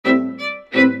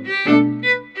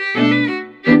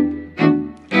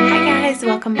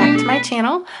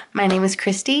channel. My name is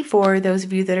Kristie for those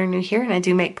of you that are new here, and I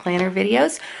do make planner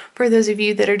videos. For those of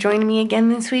you that are joining me again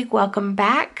this week, welcome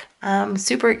back. I'm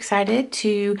super excited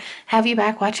to have you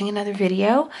back watching another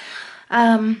video.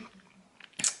 I'm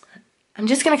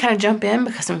just going to kind of jump in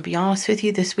because I'm going to be honest with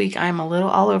you, this week I'm a little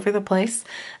all over the place.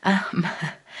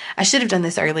 I should have done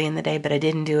this early in the day, but I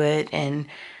didn't do it, and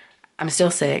I'm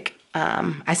still sick.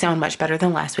 I sound much better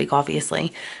than last week,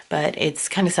 obviously, but it's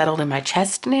kind of settled in my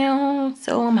chest now,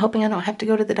 so I'm hoping I don't have to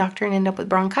go to the doctor and end up with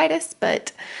bronchitis,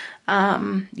 but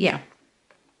yeah.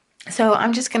 So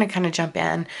I'm just going to kind of jump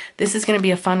in. This is going to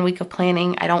be a fun week of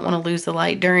planning. I don't want to lose the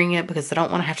light during it because I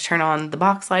don't want to have to turn on the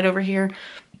box light over here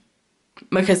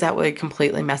because that would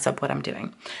completely mess up what I'm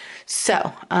doing.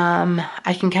 So,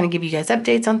 I can kind of give you guys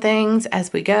updates on things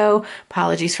as we go.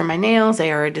 Apologies for my nails.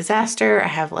 They are a disaster. I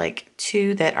have like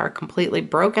 2 that are completely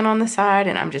broken on the side,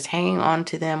 and I'm just hanging on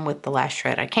to them with the last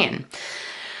shred I can.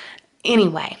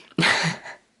 Anyway,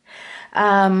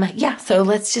 yeah, so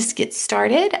let's just get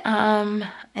started, and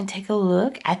take a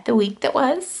look at the week that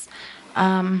was.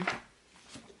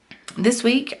 This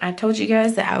week, I told you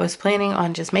guys that I was planning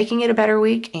on just making it a better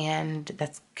week, and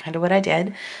that's kind of what I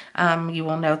did. You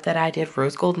will note that I did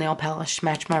rose gold nail polish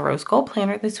match my rose gold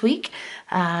planner this week.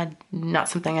 Not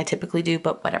something I typically do,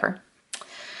 but whatever.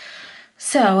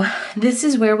 So this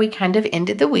is where we kind of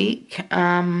ended the week.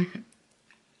 I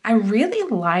really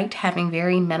liked having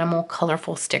very minimal,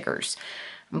 colorful stickers.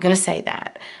 I'm going to say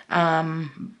that.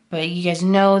 But you guys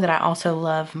know that I also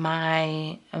love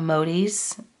my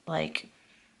emojis, like,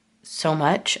 so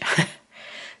much.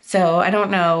 So I don't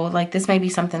know, like this may be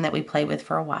something that we play with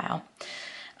for a while.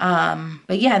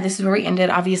 But yeah, this is where we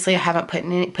ended. Obviously I haven't put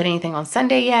anything on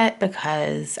Sunday yet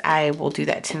because I will do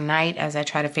that tonight as I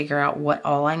try to figure out what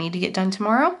all I need to get done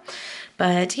tomorrow.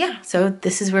 But yeah, so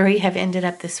this is where we have ended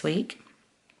up this week.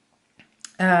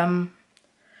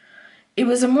 It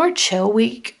was a more chill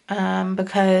week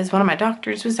because one of my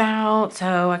doctors was out,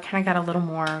 so I kind of got a little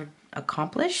more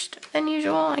accomplished than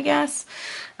usual, I guess.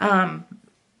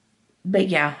 But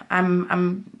yeah,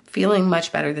 I'm feeling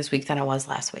much better this week than I was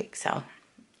last week, so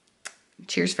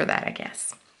cheers for that, I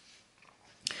guess.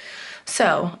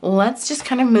 So let's just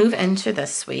kind of move into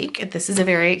this week. This is a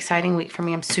very exciting week for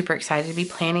me. I'm super excited to be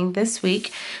planning this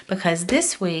week because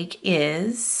this week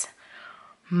is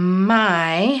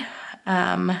my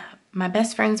my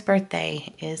best friend's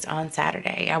birthday is on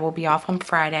Saturday. I will be off on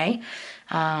Friday.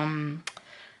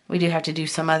 We do have to do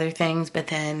some other things, but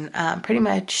then pretty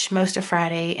much most of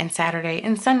Friday and Saturday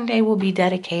and Sunday will be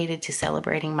dedicated to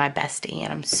celebrating my bestie,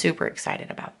 and I'm super excited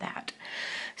about that.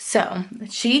 So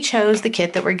she chose the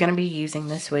kit that we're going to be using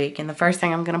this week, and the first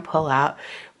thing I'm going to pull out,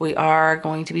 we are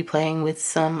going to be playing with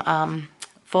some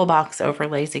full box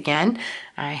overlays again.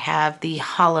 I have the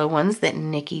hollow ones that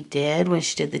Nikki did when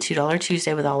she did the $2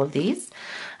 Tuesday with all of these.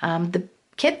 The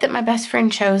kit that my best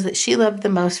friend chose that she loved the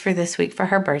most for this week for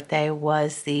her birthday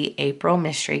was the April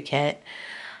Mystery Kit.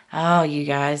 Oh, you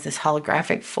guys, this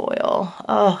holographic foil.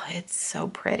 Oh, it's so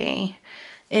pretty.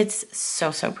 It's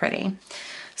so, so pretty.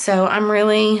 So I'm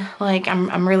really, like,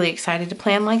 I'm really excited to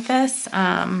plan like this.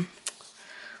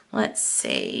 Let's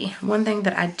see. One thing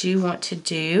that I do want to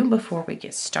do before we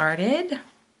get started,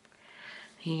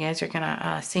 you guys are going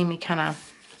to see me kind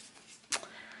of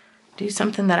do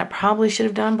something that I probably should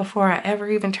have done before I ever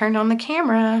even turned on the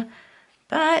camera,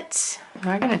 but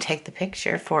we're going to take the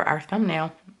picture for our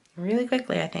thumbnail really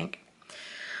quickly, I think.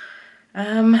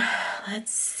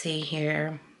 Let's see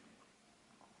here.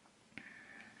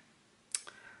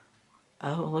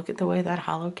 Oh, look at the way that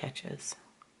hollow catches.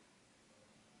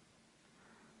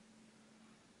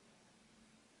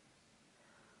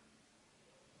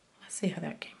 Let's see how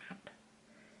that came out.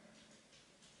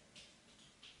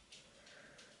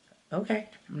 Okay,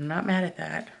 I'm not mad at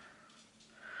that.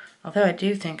 Although I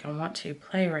do think I want to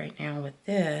play right now with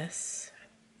this.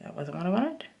 That wasn't what I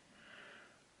wanted.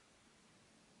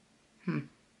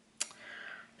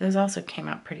 Those also came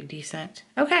out pretty decent.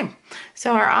 Okay,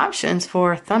 so our options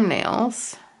for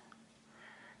thumbnails,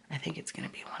 I think it's going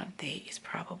to be one of these,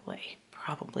 probably.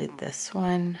 Probably this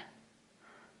one.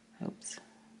 Oops.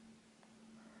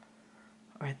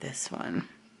 Or this one.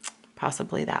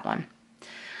 Possibly that one.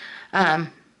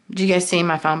 Do you guys see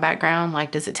my phone background?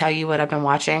 Like, does it tell you what I've been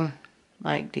watching?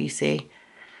 Like, do you see?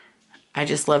 I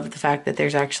just love the fact that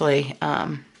there's actually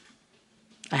a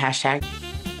hashtag.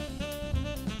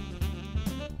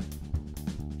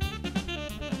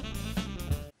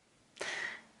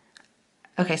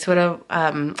 Okay, so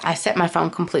I set my phone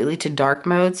completely to dark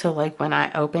mode, so like when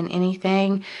I open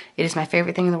anything, it is my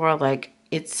favorite thing in the world. Like,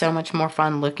 it's so much more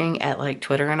fun looking at like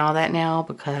Twitter and all that now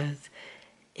because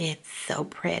it's so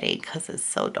pretty because it's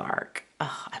so dark.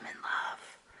 Oh, I'm in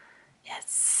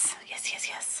Yes, yes, yes,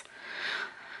 yes.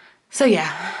 So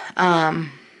yeah,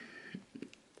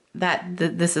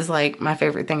 this is like my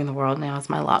favorite thing in the world now is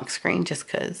my lock screen, just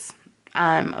because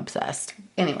I'm obsessed.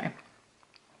 Anyway,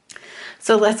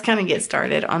 so let's kind of get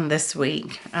started on this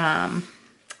week.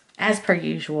 As per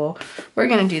usual, we're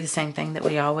going to do the same thing that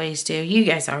we always do. You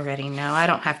guys already know. I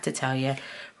don't have to tell you.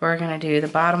 We're going to do the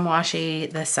bottom washi,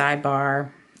 the sidebar.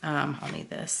 I'll need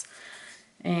this.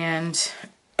 And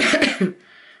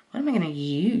what am I going to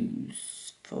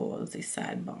use for the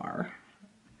sidebar?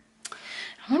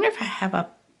 I wonder if I have a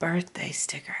birthday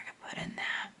sticker I could put in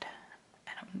that.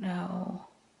 I don't know.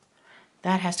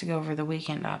 That has to go over the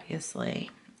weekend,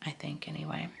 obviously. I think,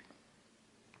 anyway.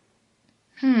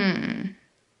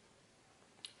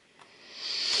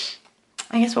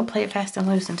 I guess we'll play it fast and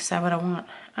loose and decide what I want.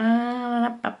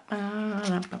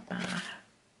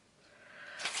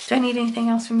 Do I need anything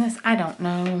else from this? I don't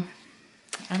know.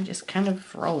 I'm just kind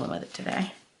of rolling with it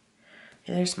today.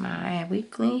 There's my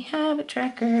weekly habit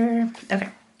tracker. Okay.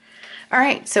 All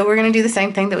right, so we're going to do the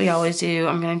same thing that we always do.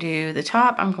 I'm going to do the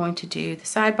top, I'm going to do the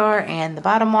sidebar and the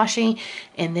bottom washi,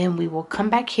 and then we will come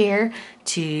back here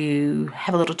to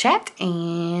have a little chat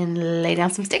and lay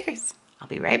down some stickers. I'll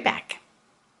be right back.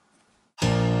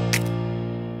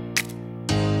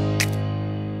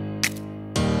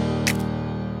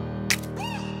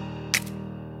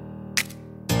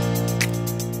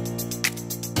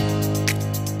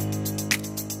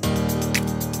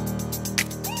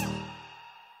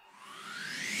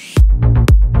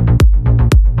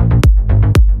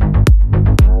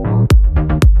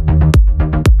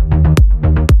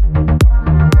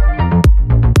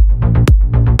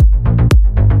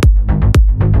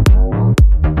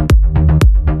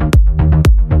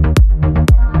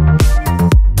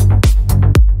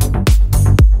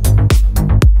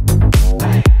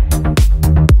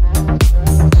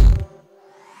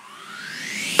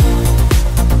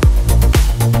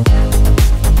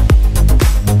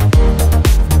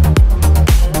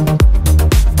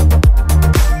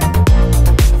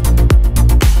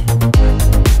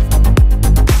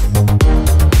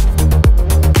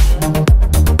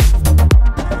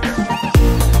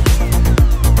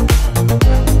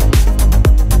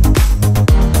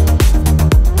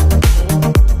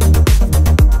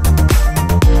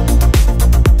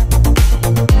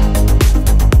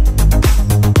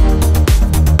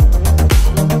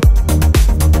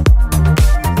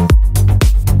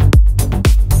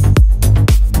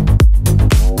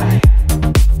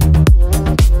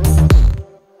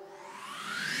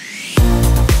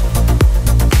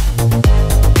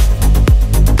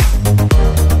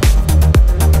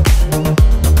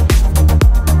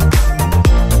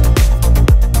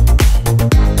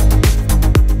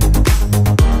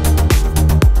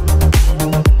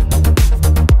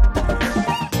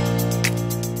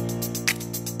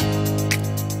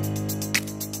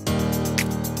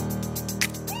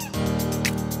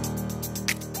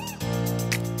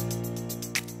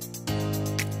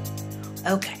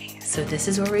 Okay, so this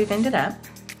is where we've ended up.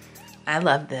 I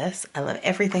love this. I love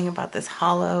everything about this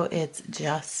hollow. It's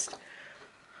just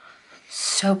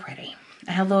so pretty.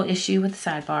 I had a little issue with the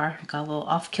sidebar. Got a little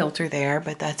off kilter there,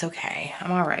 but that's okay.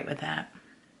 I'm all right with that.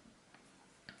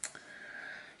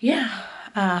 Yeah,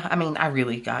 I mean, I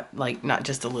really got, like, not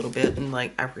just a little bit, and,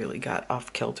 like, I really got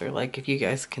off kilter. Like, if you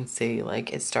guys can see,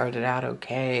 like, it started out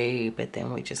okay, but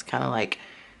then we just kind of, like,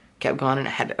 kept going, and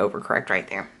I had to overcorrect right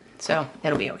there. So,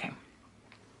 it'll be okay.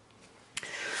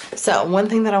 So, one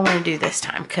thing that I want to do this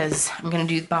time, because I'm going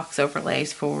to do the box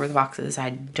overlays for the boxes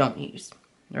I don't use,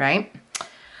 right?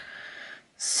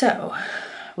 So,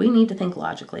 we need to think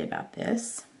logically about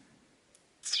this.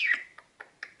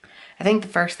 I think the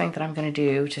first thing that I'm going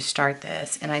to do to start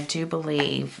this, and I do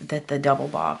believe that the double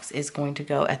box is going to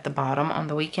go at the bottom on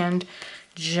the weekend,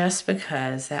 just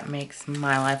because that makes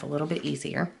my life a little bit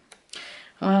easier.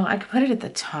 Well, I could put it at the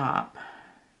top.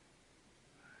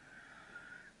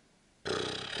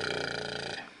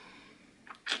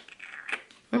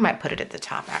 We might put it at the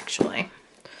top, actually.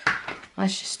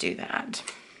 Let's just do that.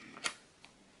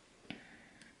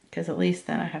 Because at least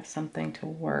then I have something to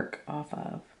work off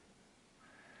of.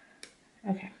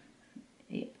 Okay.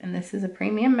 And this is a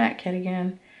premium matte kit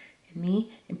again. And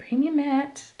me and premium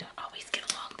matte don't always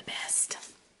get along the best.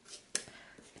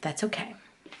 But that's okay.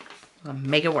 I'm going to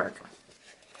make it work.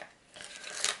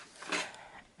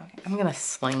 Okay, I'm going to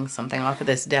sling something off of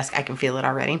this desk. I can feel it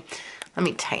already. Let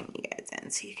me tighten you guys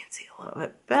in so you can see a little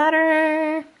bit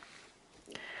better.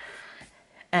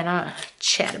 And I'll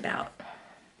chat about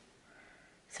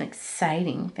some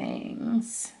exciting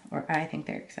things, or I think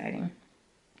they're exciting.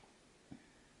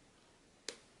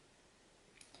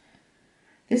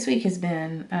 This this week has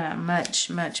been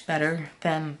much better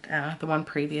than the one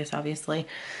previous, obviously.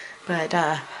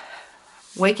 But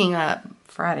waking up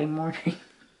Friday morning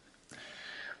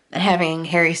and having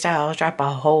Harry Styles drop a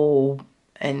whole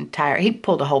he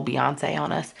pulled a whole Beyonce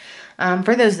on us.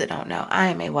 For those that don't know, I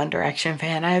am a One Direction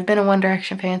fan. I have been a One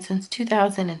Direction fan since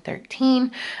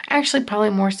 2013. Actually, probably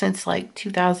more since like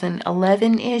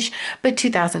 2011-ish, but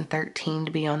 2013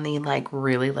 to be on the like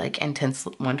really like intense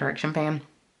One Direction fan.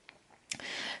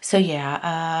 So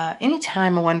yeah,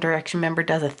 anytime a One Direction member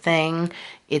does a thing,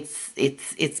 it's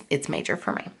major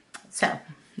for me. So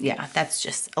yeah, that's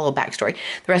just a little backstory.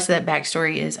 The rest of that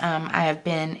backstory is I have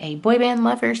been a boy band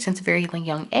lover since a very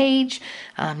young age.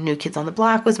 New Kids on the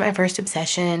Block was my first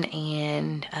obsession,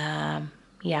 and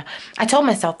yeah, I told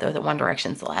myself though that One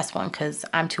Direction's the last one because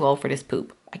I'm too old for this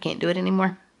poop. I can't do it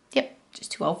anymore. Yep,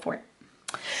 just too old for it.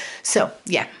 So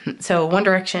yeah, so One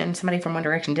Direction, somebody from One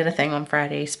Direction did a thing on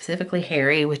Friday, specifically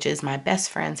Harry, which is my best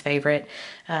friend's favorite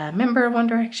member of One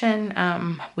Direction.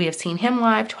 We have seen him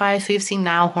live twice. We've seen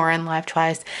Niall Horan live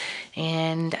twice.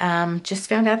 And just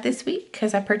found out this week,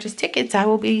 because I purchased tickets, I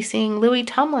will be seeing Louis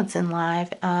Tomlinson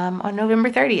live on November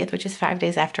 30th, which is 5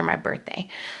 days after my birthday.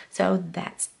 So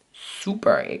that's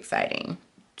super exciting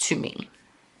to me.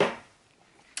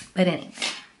 But anyway,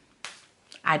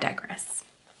 I digress.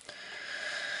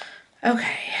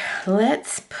 Okay,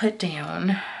 let's put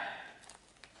down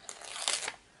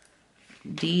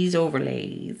these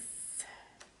overlays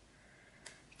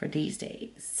for these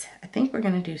days. I think we're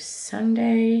going to do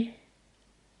Sunday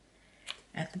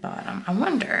at the bottom. I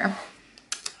wonder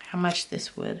how much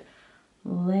this would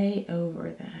lay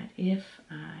over that if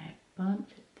I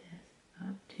bumped this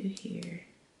up to here.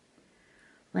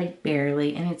 Like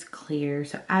barely, and it's clear,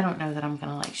 so I don't know that I'm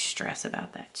going to like stress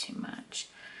about that too much.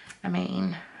 I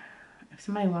mean, if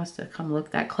somebody wants to come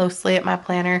look that closely at my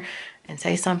planner and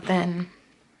say something,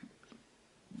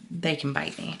 they can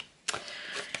bite me.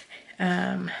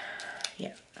 Yeah,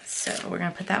 so we're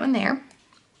gonna put that one there.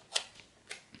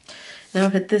 Then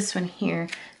I'll put this one here.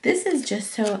 This is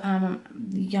just so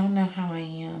y'all know how I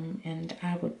am, and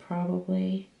I would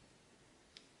probably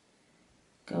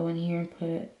go in here and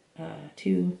put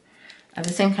two of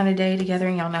the same kind of day together,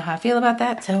 and y'all know how I feel about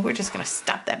that, so we're just gonna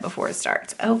stop that before it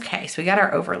starts. Okay, so we got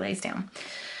our overlays down.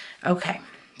 Okay,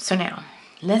 so now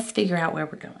let's figure out where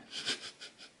we're going.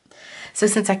 So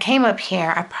since I came up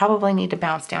here, I probably need to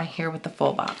bounce down here with the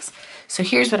full box. So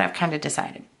here's what I've kind of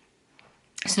decided.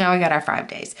 So now we got our 5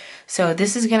 days. So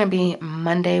this is gonna be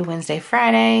Monday, Wednesday,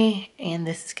 Friday, and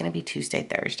this is gonna be Tuesday,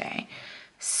 Thursday.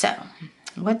 So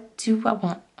what do I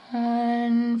want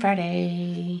on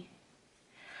Friday?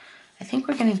 I think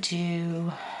we're gonna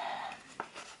do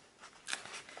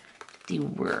the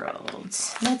world.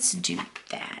 Let's do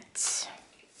that.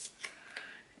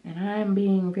 And I'm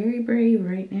being very brave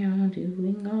right now,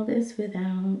 doing all this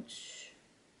without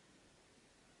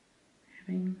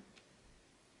having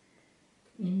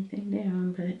anything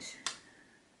down, but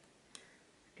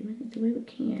doing it the way we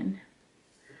can.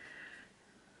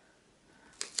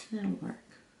 That'll work.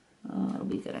 Oh, it'll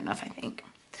be good enough, I think.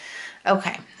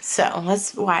 Okay, so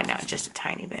let's widen out just a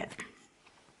tiny bit.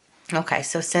 Okay,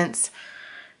 so since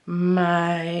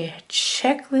my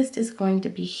checklist is going to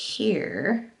be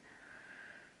here,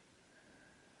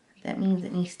 that means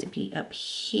it needs to be up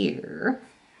here,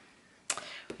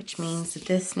 which means that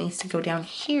this needs to go down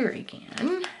here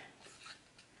again.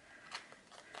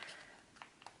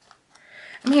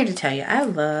 I'm here to tell you, I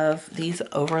love these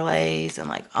overlays and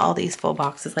like all these full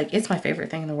boxes. Like, it's my favorite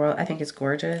thing in the world. I think it's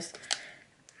gorgeous.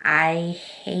 I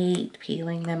hate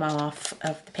peeling them off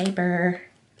of the paper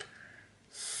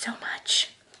so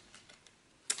much.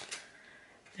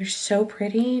 They're so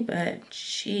pretty, but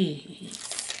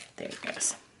geez. There it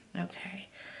goes. Okay.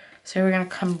 So we're going to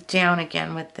come down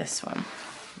again with this one.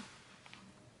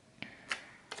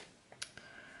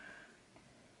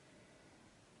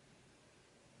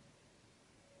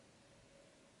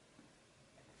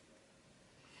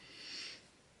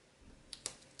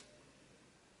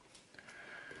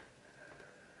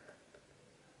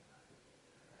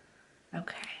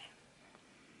 Okay.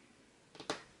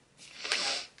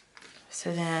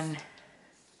 So then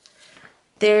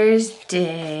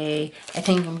Thursday, I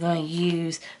think I'm going to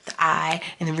use the I,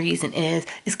 and the reason is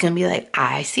it's going to be like,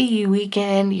 I see you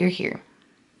weekend, you're here.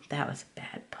 That was a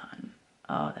bad pun.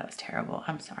 Oh, that was terrible.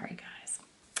 I'm sorry, guys.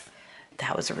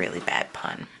 That was a really bad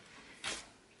pun,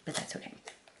 but that's okay.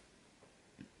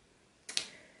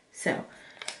 So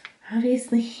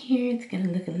obviously here it's going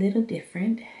to look a little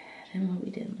different than what we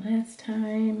did last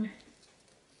time.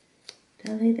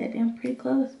 Did I lay that down pretty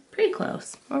close? Pretty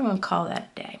close. We're going to call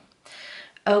that a day.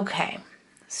 Okay,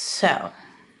 so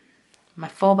My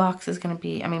full box is going to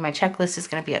be, my checklist is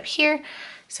going to be up here.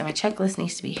 So my checklist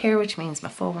needs to be here, which means my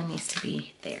full one needs to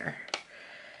be there.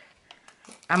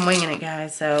 I'm winging it,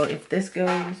 guys. So if this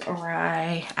goes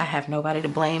awry, I have nobody to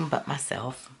blame but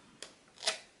myself.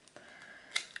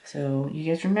 So you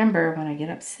guys remember, when I get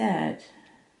upset,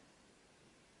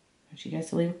 I want you guys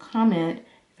to leave a comment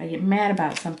if I get mad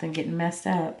about something getting messed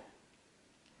up,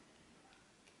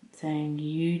 saying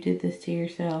you did this to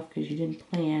yourself because you didn't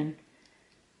plan.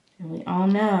 And we all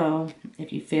know,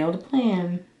 if you fail to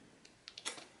plan,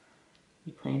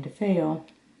 you plan to fail.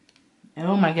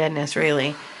 Oh my goodness,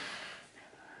 really?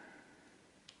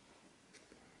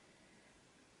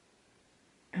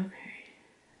 Okay.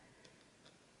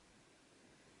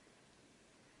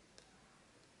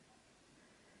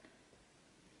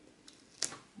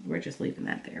 We're just leaving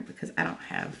that there because I don't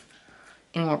have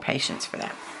any more patience for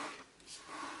that.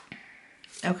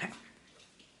 Okay.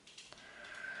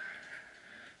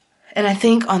 And I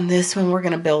think on this one, we're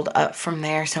going to build up from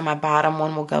there. So my bottom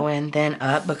one will go in, then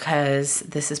up, because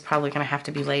this is probably going to have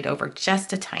to be laid over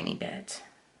just a tiny bit.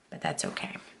 But that's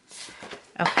okay.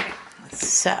 Okay,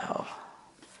 so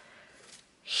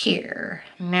here.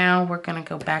 Now we're going to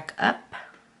go back up.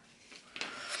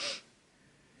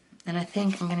 And I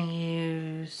think I'm going to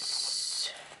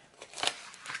use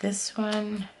this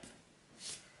one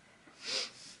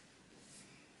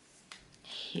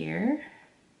here.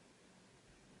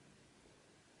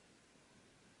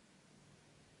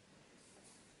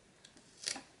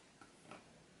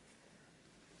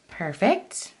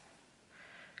 Perfect.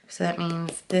 So that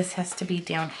means this has to be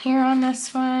down here on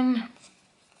this one.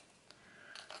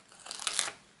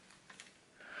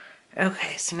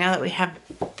 Okay, so now that we have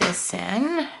this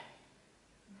in,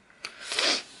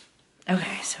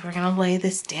 okay, so we're gonna lay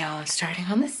this down starting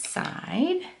on the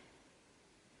side.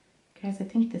 Guys, I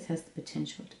think this has the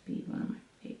potential to be one of my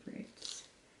favorites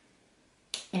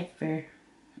ever.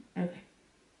 Okay,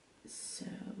 so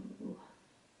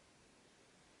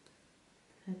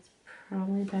that's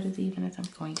probably about as even as I'm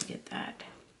going to get that.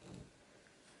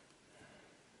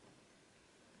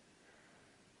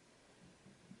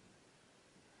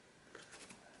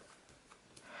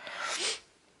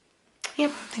 Yep,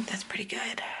 I think that's pretty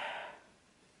good.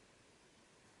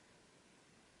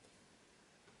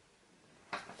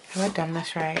 Have I done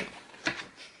this right?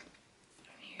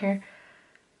 Here,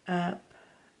 up,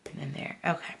 and then there.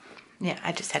 Okay. Yeah,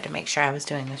 I just had to make sure I was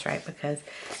doing this right because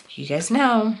you guys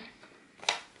know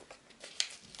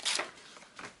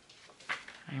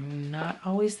I'm not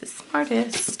always the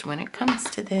smartest when it comes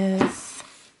to this.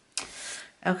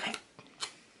 Okay.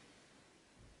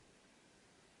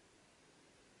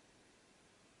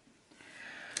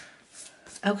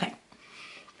 Okay.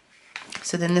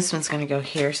 So then this one's going to go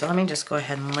here. So let me just go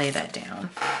ahead and lay that down.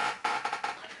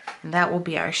 And that will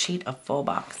be our sheet of full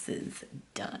boxes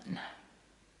done.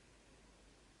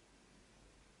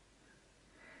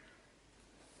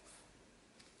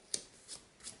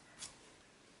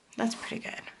 That's pretty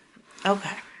good.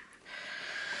 Okay.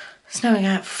 So now we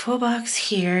got full box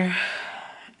here.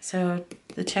 So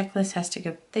the checklist has to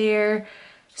go there.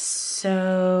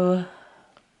 So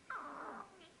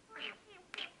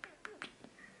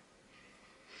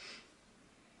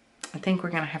I think we're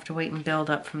going to have to wait and build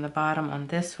up from the bottom on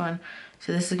this one.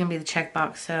 So this is going to be the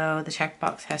checkbox. So the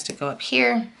checkbox has to go up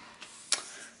here.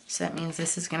 So that means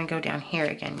this is going to go down here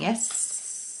again.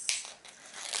 Yes.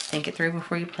 Think it through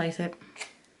before you place it.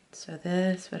 So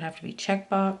this would have to be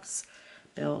checkbox,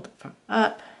 build from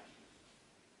up.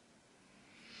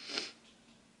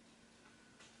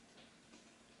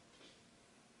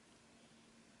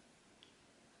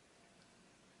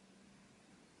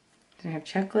 Then I have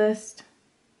checklist.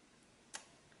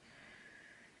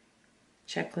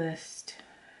 Checklist,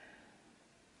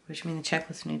 which means the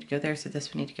checklist would need to go there, so this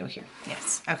would need to go here.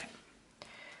 Yes, okay.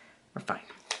 We're fine.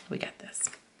 We got this.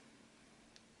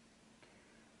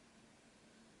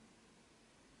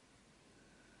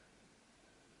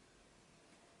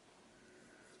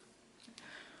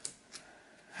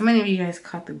 How many of you guys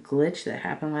caught the glitch that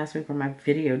happened last week where my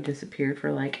video disappeared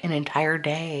for like an entire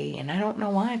day? And I don't know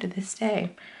why to this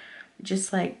day.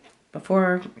 Just like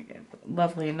before,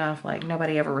 lovely enough, like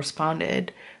nobody ever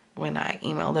responded when I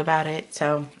emailed about it.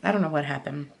 So I don't know what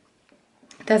happened.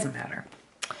 It doesn't matter.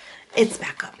 It's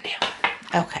back up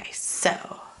now. Okay,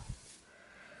 so.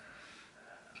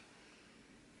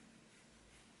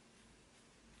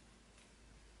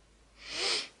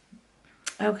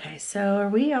 Okay, so are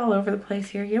we all over the place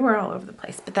here? Yeah, we're all over the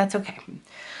place, but that's okay.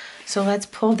 So let's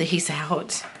pull these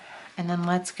out and then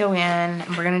let's go in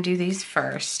and we're gonna do these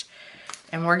first.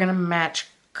 And we're gonna match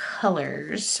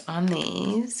colors on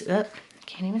these. Oh,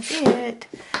 can't even see it.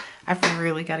 I've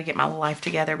really got to get my life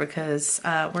together because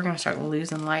we're going to start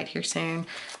losing light here soon.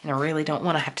 And I really don't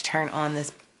want to have to turn on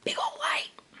this big old light,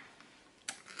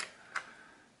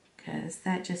 because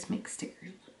that just makes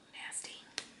stickers look nasty.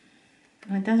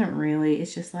 And it doesn't really,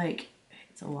 it's just like,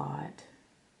 it's a lot.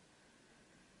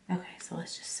 Okay, so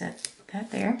let's just set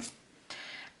that there.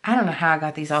 I don't know how I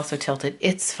got these also tilted.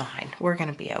 It's fine. We're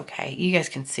going to be okay. You guys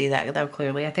can see that though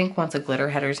clearly. I think once a glitter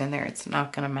header's in there, it's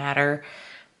not going to matter.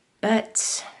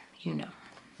 But, you know.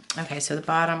 Okay, so the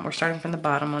bottom, we're starting from the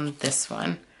bottom on this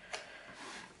one,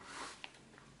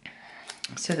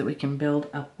 so that we can build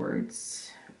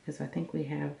upwards, because I think we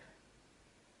have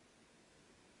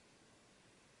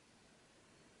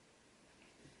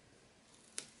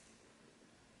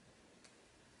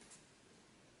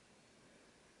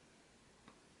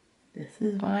this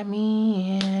is why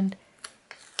me and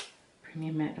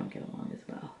Premium Matte don't get along as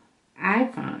well. I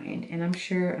find, and I'm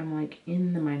sure I'm like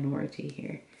in the minority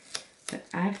here, but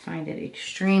I find it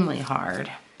extremely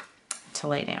hard to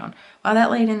lay down. Well,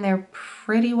 that laid in there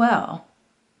pretty well.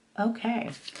 Okay,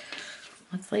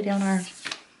 let's lay down our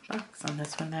box on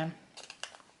this one then.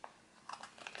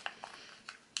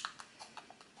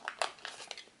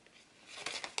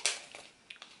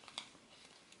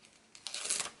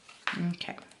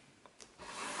 Okay.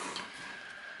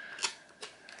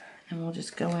 And we'll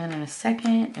just go in a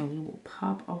second and we will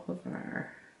pop all of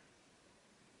our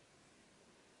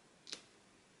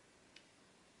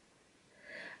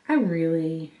I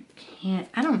really can't,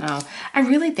 I don't know. I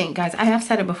really think, guys, I have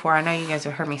said it before. I know you guys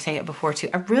have heard me say it before too.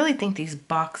 I really think these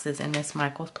boxes in this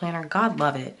Michael's planner, God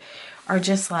love it, are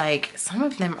just like, some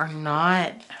of them are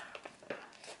not,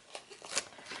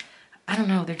 I don't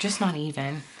know, they're just not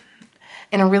even.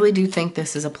 And I really do think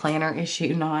this is a planner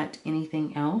issue, not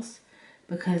anything else,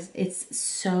 because it's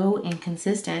so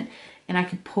inconsistent. And I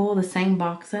could pull the same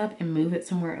box up and move it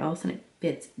somewhere else and it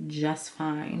fits just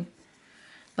fine.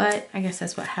 But I guess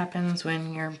that's what happens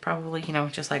when you're probably, you know,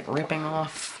 just like ripping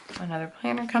off another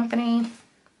planner company.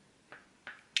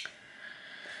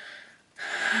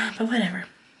 But whatever.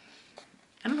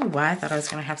 I don't know why I thought I was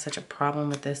going to have such a problem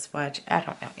with this swatch. I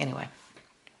don't know. Anyway.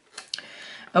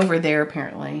 Over there,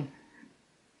 apparently.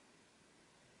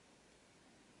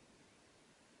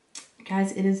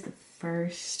 Guys, it is the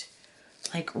first,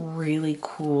 like, really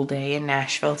cool day in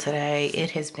Nashville today.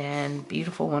 It has been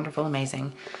beautiful, wonderful,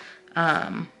 amazing.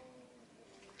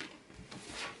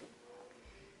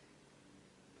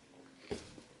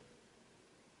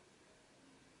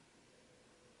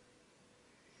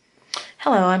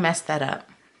 Hello, I messed that up.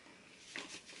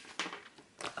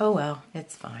 Oh well,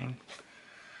 it's fine.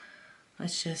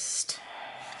 Let's just,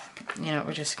 you know,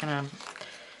 we're just gonna,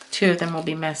 two of them will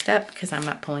be messed up because I'm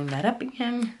not pulling that up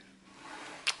again.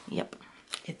 Yep,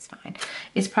 it's fine.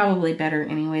 It's probably better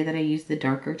anyway that I use the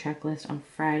darker checklist on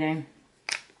Friday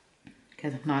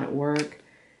because I'm not at work.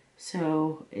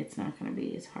 So it's not gonna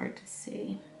be as hard to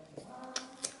see.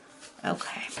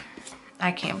 Okay,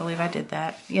 I can't believe I did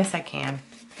that. Yes, I can.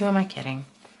 Who am I kidding?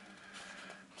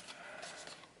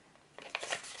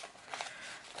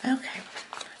 Okay,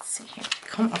 let's see here.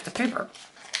 Come off the paper.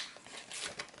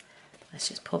 Let's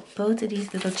just pull both of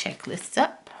these little checklists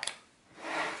up.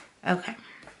 Okay,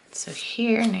 so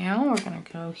here now, we're gonna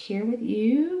go here with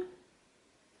you.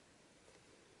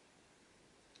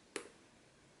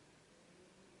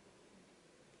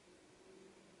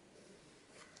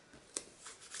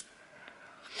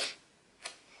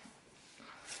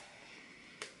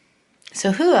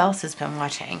 So who else has been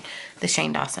watching the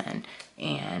Shane Dawson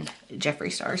and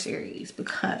Jeffree Star series?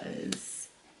 Because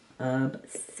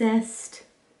obsessed.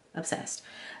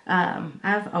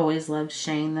 I've always loved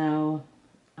Shane though.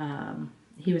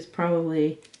 He was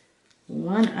probably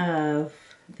one of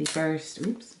the first,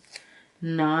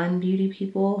 non-beauty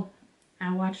people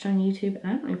I watched on YouTube.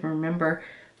 And I don't even remember,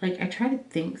 like, I try to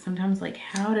think sometimes, like,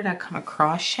 how did I come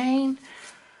across Shane?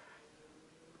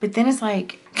 But then it's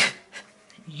like,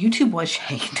 YouTube was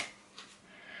Shane.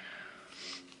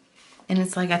 And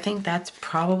it's like, I think that's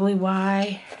probably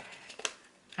why,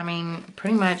 I mean,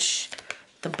 pretty much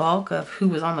the bulk of who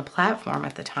was on the platform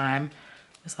at the time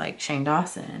was like Shane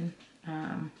Dawson.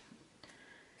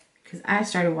 Because I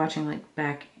started watching like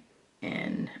back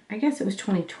in, I guess it was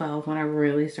 2012 when I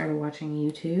really started watching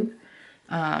YouTube.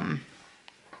 And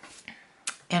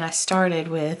I started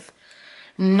with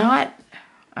not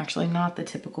the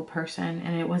typical person,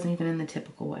 and it wasn't even in the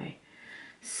typical way.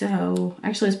 So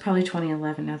actually it's probably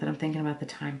 2011 now that I'm thinking about the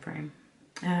time frame.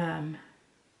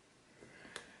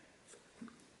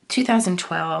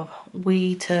 2012,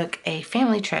 we took a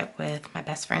family trip with my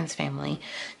best friend's family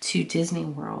to Disney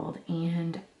World,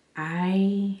 and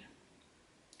I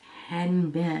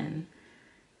hadn't been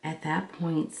at that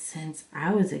point since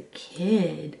I was a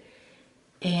kid.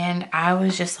 And I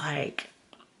was just like,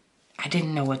 I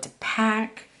didn't know what to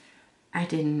pack. I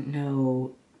didn't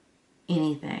know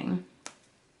anything.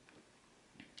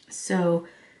 So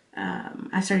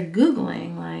I started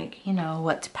Googling, like, you know,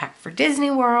 what to pack for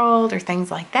Disney World or things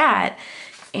like that.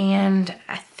 And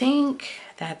I think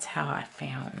that's how I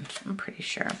found, I'm pretty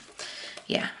sure.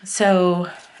 Yeah, so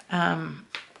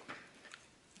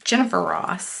Jennifer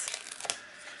Ross,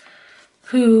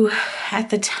 who at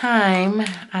the time,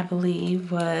 I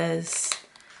believe was,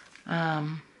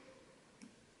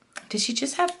 did she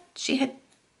have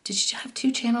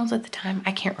 2 channels at the time?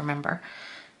 I can't remember.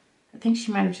 I think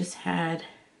she might have just had,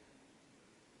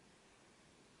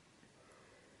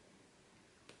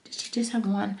 did she just have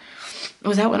one?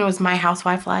 Was that when it was My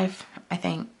Housewife Life? I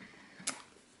think.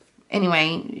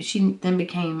 Anyway, she then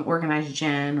became Organized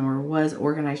Jen, or was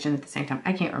Organized Jen at the same time.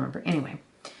 I can't remember. Anyway.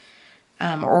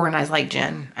 Or Organized Like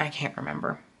Jen. I can't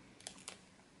remember.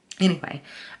 Anyway,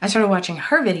 I started watching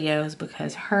her videos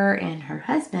because her and her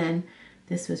husband,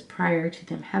 this was prior to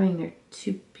them having their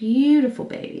 2 beautiful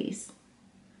babies.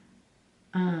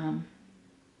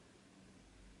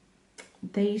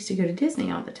 They used to go to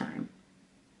Disney all the time.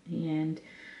 And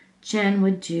Jen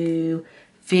would do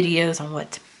videos on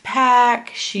what to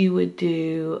pack. She would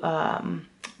do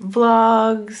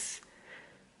vlogs.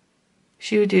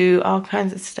 She would do all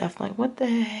kinds of stuff. Like, what the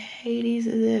Hades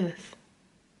is this?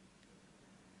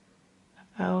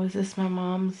 Oh, is this my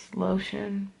mom's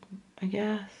lotion? I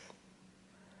guess.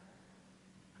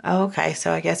 Oh, okay,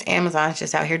 so I guess Amazon's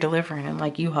just out here delivering in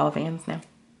like U-Haul vans now.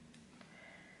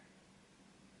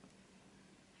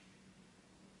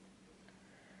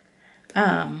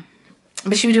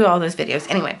 But she would do all those videos.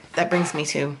 Anyway, that brings me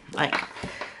to, like,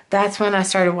 that's when I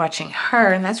started watching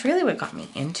her, and that's really what got me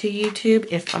into YouTube,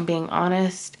 if I'm being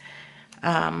honest,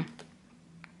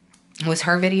 was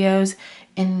her videos.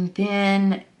 And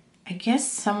then, I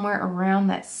guess somewhere around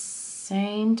that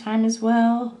same time as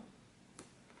well,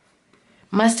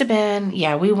 must have been,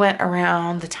 yeah, we went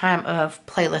around the time of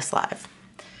Playlist Live.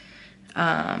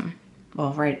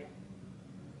 Well, right,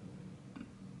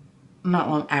 not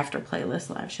long after Playlist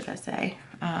Live, should I say.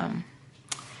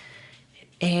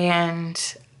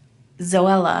 And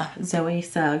Zoe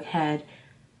Sugg had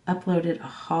uploaded a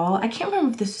haul. I can't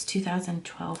remember if this was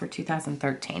 2012 or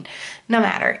 2013. No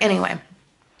matter. Anyway,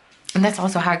 and that's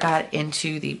also how I got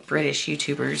into the British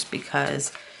YouTubers,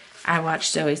 because I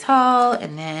watched Zoe's haul,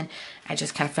 and then I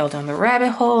just kind of fell down the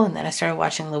rabbit hole, and then I started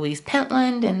watching Louise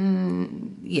Pentland,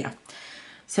 and yeah.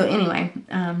 So anyway,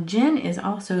 Jen is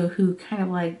also who kind of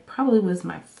like probably was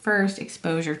my first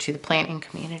exposure to the planting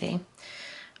community.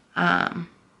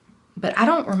 But I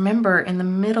don't remember in the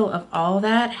middle of all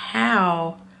that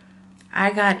how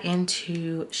I got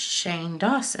into Shane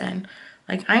Dawson.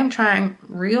 Like, I'm trying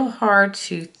real hard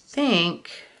to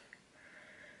think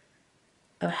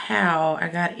of how I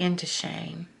got into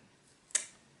Shane.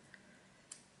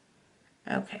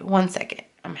 Okay, one second.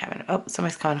 I'm having, oh,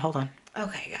 somebody's calling, hold on.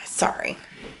 Okay, guys, sorry.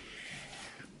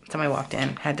 Somebody walked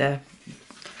in, had to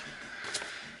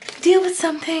deal with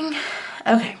something.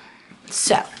 Okay,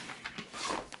 so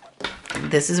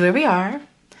this is where we are.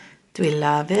 Do we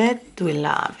love it? Do we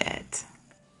love it?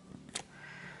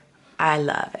 I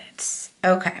love it.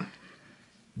 Okay,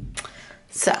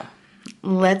 so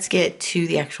let's get to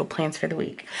the actual plans for the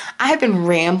week. I have been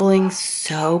rambling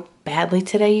so badly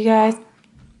today, you guys.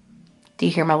 Do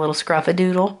you hear my little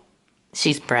scruffadoodle?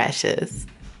 She's precious.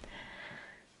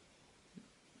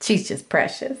 She's just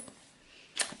precious.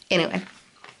 Anyway,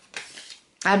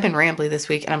 I've been rambly this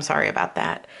week, and I'm sorry about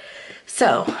that.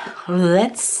 So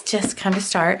let's just kind of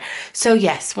start. So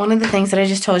yes, one of the things that I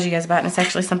just told you guys about, and it's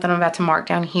actually something I'm about to mark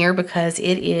down here because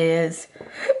it is,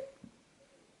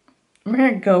 we're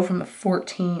going to go from the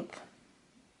 14th.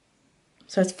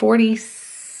 So it's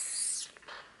 14th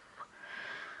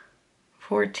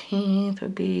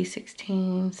would be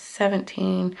 16,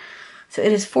 17. So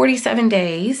it is 47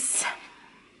 days.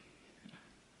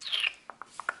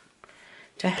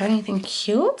 Do I have anything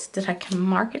cute that I can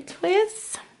mark it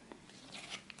with?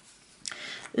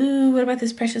 Ooh, what about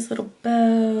this precious little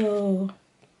bow?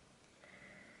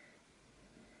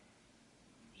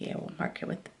 Yeah, we'll mark it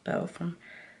with the bow from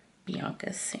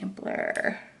Bianca's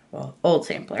sampler. Well, old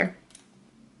sampler.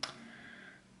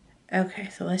 Okay,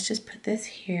 so let's just put this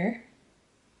here.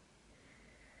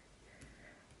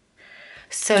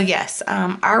 So yes,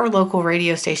 our local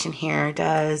radio station here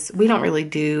we don't really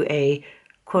do a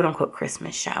quote-unquote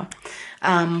Christmas show.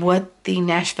 What the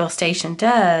Nashville station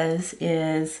does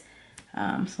is,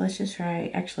 so let's just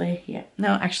write, actually, yeah,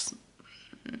 no, actually,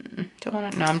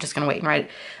 No, I'm just going to wait and write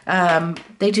it.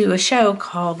 They do a show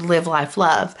called Live, Life,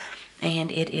 Love.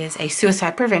 And it is a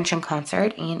suicide prevention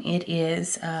concert. And it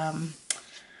is,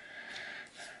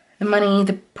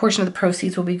 the portion of the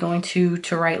proceeds will be going to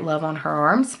write Love on Her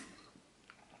Arms.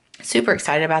 Super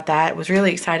excited about that. Was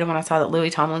really excited when I saw that Louis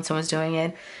Tomlinson was doing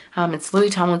it. It's Louis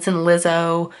Tomlinson,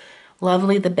 Lizzo,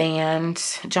 Lovely the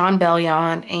Band, John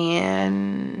Bellion,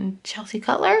 and Chelsea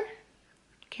Cutler.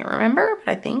 Can't remember,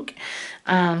 but I think.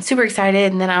 Super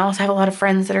excited. And then I also have a lot of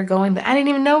friends that are going, but I didn't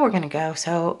even know we're going to go.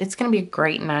 So it's going to be a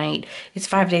great night. It's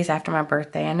 5 days after my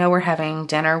birthday. I know we're having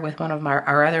dinner with one of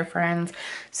our other friends.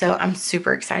 So I'm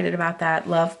super excited about that.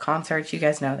 Love concerts. You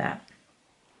guys know that.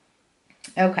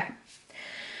 Okay.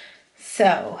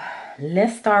 So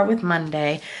let's start with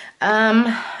Monday.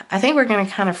 I think we're going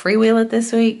to kind of freewheel it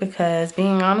this week because,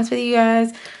 being honest with you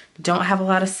guys, don't have a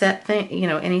lot of set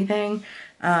anything.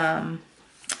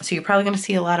 So you're probably going to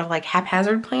see a lot of like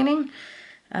haphazard planning.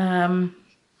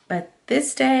 But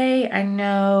this day I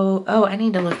know, oh, I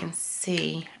need to look and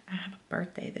see. I have a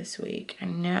birthday this week. I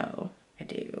know I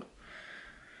do.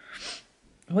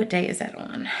 What day is that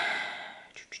on?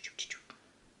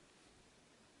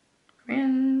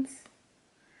 Friends.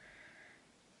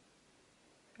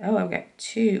 Oh, I've got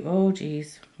 2. Oh,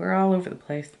 geez. We're all over the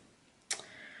place.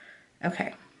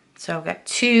 Okay. So I've got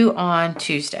 2 on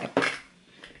Tuesday.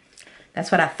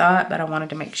 That's what I thought, but I wanted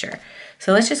to make sure.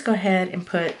 So let's just go ahead and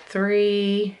put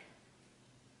 3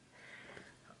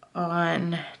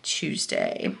 on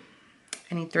Tuesday.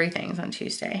 I need 3 things on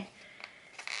Tuesday.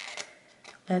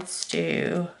 Let's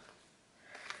do,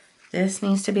 this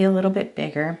needs to be a little bit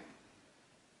bigger.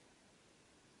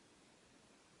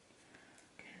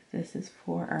 This is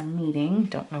for our meeting.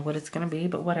 Don't know what it's going to be,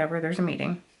 but whatever, there's a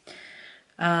meeting.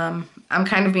 I'm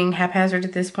kind of being haphazard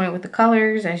at this point with the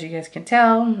colors. As you guys can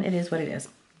tell, it is what it is.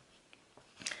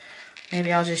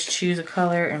 Maybe I'll just choose a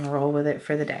color and roll with it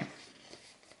for the day.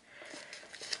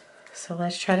 So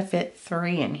let's try to fit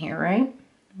 3 in here, right?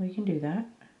 We can do that.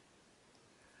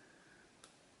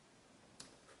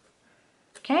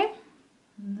 Okay.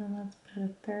 And then let's put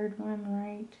a 3rd one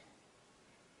right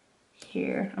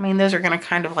here. I mean, those are going to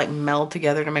kind of like meld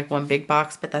together to make one big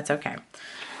box, but that's okay.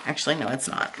 Actually, no, it's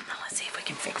not. Let's see if we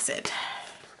can fix it.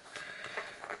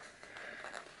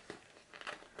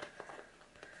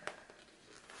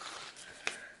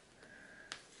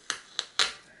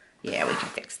 Yeah, we can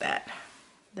fix that.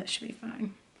 That should be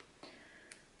fine.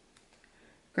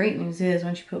 Great news is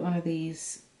once you put one of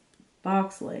these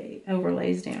box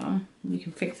overlays down, you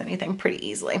can fix anything pretty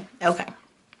easily. Okay.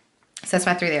 So that's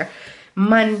my 3 there.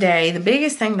 Monday, the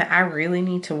biggest thing that I really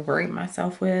need to worry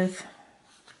myself with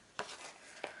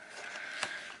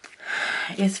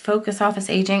is focus office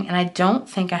aging, and I don't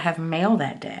think I have mail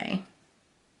that day.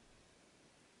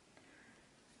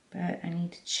 But I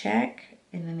need to check.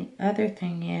 And then the other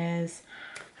thing is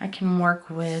I can work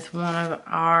with one of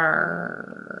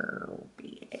our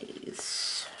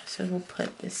BAs. So we'll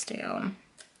put this down.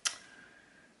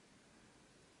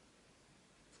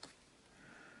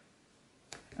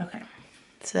 Okay.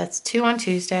 So that's 2 on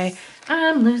Tuesday.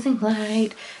 I'm losing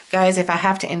light. Guys, if I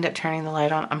have to end up turning the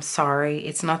light on, I'm sorry.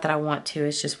 It's not that I want to.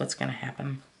 It's just what's going to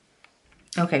happen.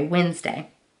 Okay, Wednesday.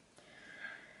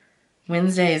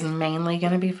 Wednesday is mainly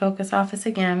going to be focus office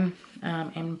again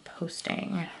and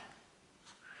posting.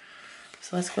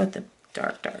 So let's go with the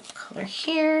dark color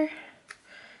here.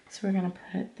 So we're going to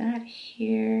put that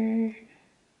here.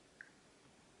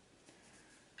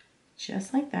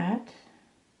 Just like that.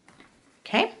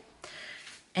 Okay.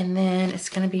 And then it's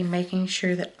going to be making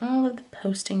sure that all of the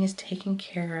posting is taken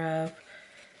care of.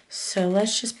 So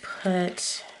let's just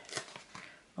put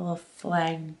a little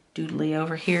flag doodly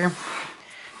over here.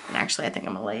 And actually, I think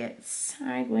I'm going to lay it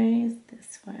sideways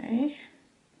this way.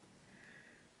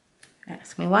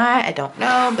 Ask me why, I don't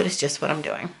know, but it's just what I'm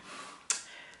doing.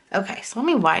 Okay, so let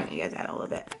me widen you guys out a little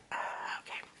bit.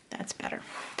 Okay, that's better.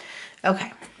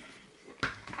 Okay,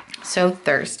 so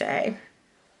Thursday.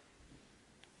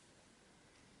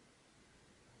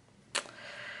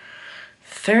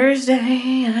 Thursday,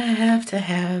 I have to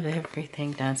have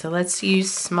everything done. So let's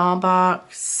use small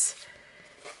box,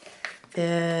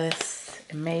 this,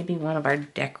 and maybe one of our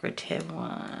decorative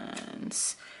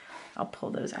ones. I'll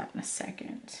pull those out in a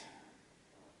second.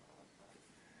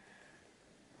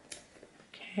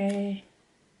 Okay.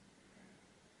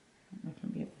 I don't know if I'm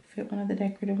going to be able to fit one of the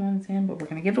decorative ones in, but we're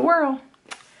going to give it a whirl.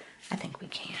 I think we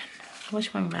can.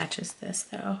 Which one matches this,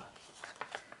 though?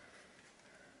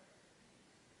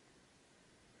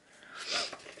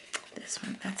 This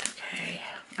one, that's okay.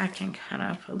 I can kind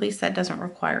of, at least that doesn't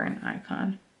require an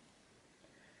icon.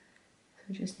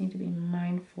 So just need to be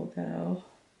mindful, though,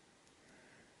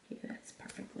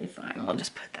 fine. We'll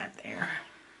just put that there.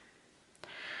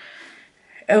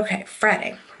 Okay,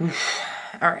 Friday. Oof.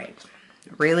 All right.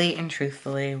 Really and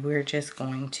truthfully, we're just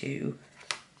going to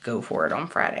go for it on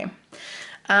Friday.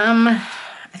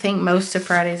 I think most of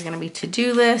Friday is going to be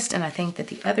to-do list, and I think that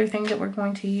the other thing that we're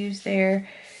going to use there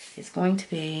is going to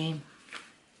be,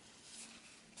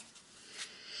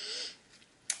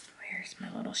 where's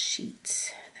my little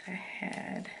sheet that I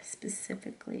had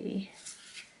specifically?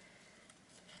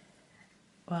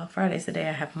 Well, Friday's the day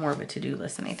I have more of a to-do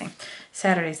list than anything.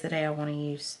 Saturday's the day I want to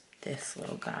use this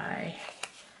little guy.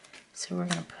 So we're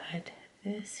going to put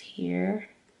this here.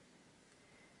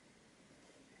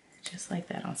 Just like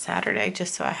that on Saturday,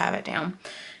 just so I have it down.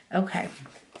 Okay.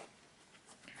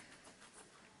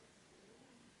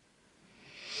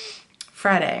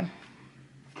 Friday.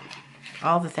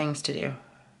 All the things to do.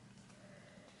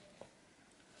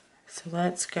 So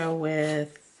let's go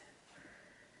with,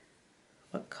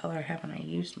 what color haven't I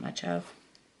used much of?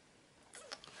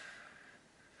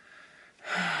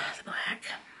 The black.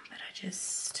 But I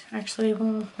just, actually,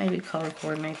 well, maybe color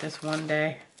coordinate this one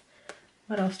day.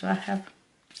 What else do I have?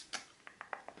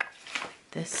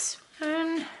 This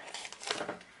one.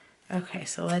 Okay,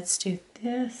 so let's do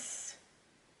this.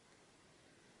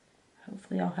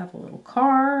 Hopefully I'll have a little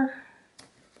car.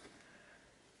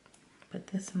 Put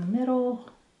this in the middle.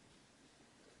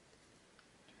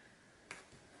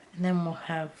 And then we'll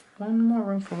have one more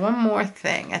room for one more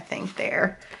thing, I think,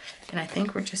 there. And I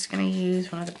think we're just going to use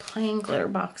one of the plain glitter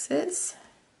boxes.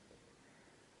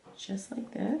 Just like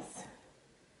this.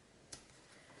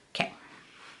 Okay.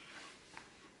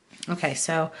 Okay,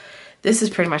 so this is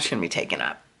pretty much going to be taken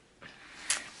up.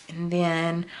 And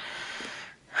then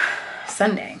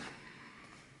Sunday,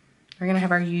 we're going to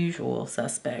have our usual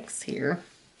suspects here.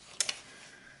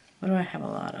 What do I have a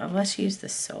lot of? Let's use the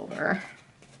silver.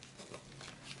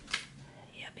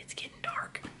 Yep, it's getting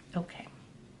dark. Okay.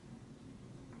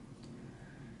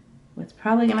 What's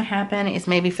probably going to happen is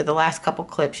maybe for the last couple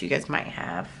clips you guys might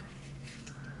have.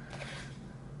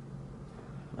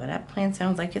 Well, that plan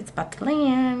sounds like it's about to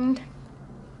land.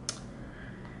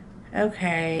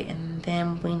 Okay, and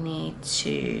then we need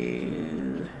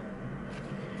to...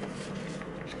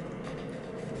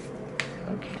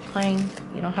 Okay, plane.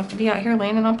 You don't have to be out here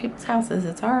landing on people's houses.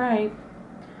 It's all right.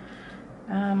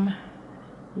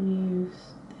 Use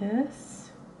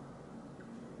this.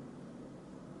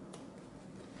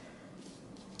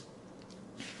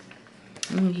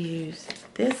 And use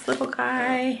this little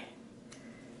guy.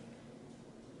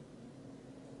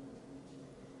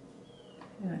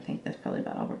 And I think that's probably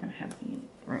about all we're going to have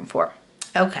room for.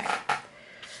 Okay.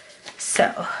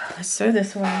 So, let's throw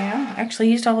this away now. I actually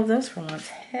used all of those for once.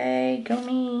 Hey, go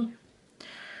me.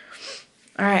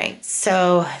 Alright,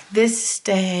 so this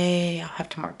day, I'll have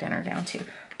to mark dinner down too.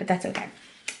 But that's okay.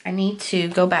 I need to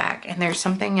go back. And there's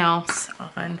something else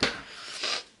on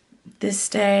this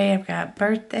day. I've got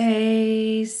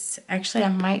birthdays. Actually, I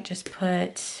might just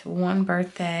put one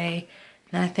birthday.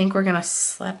 And I think we're going to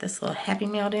slap this little Happy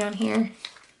Meal down here.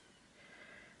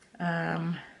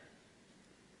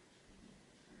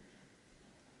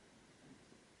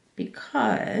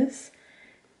 Because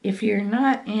if you're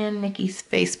not in Nikki's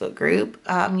Facebook group,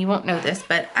 you won't know this,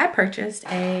 but I purchased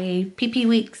a PP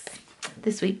Weeks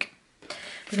this week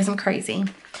because I'm crazy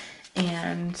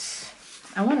and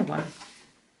I wanted one.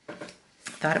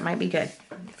 Thought it might be good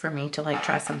for me to like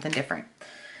try something different.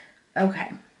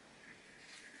 Okay.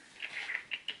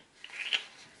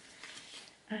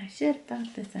 I should have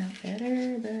thought this out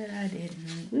better, but I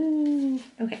didn't. Woo.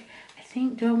 Okay, I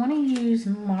think, do I want to use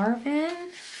Marvin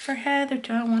for head, or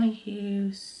do I want to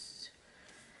use...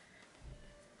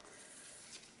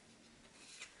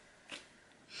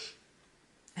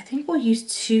 I think we'll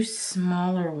use two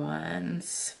smaller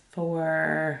ones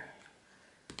for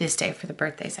this day, for the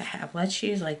birthdays I have. Let's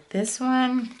use like this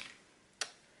one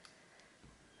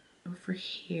over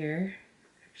here.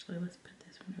 Actually, let's put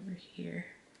this one over here.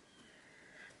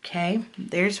 Okay,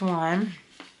 there's one.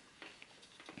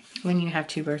 When you have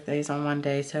two birthdays on one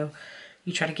day, so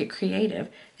you try to get creative.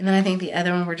 And then I think the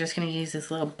other one, we're just going to use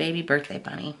this little baby birthday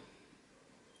bunny.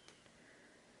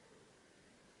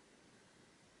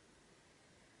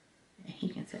 And he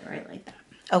can sit right like that.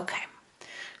 Okay,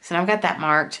 so now I've got that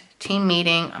marked. Team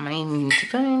meeting. I'm going to need to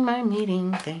find my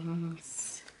meeting things.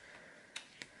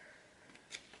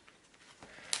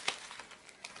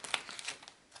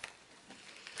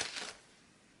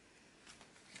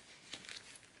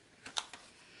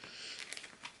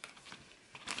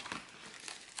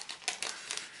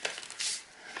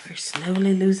 We're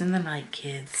slowly losing the night,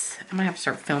 kids. I might have to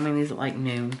start filming these at like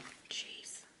noon.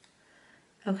 Jeez.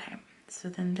 Okay, so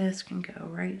then this can go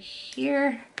right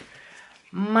here.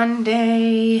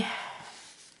 Monday,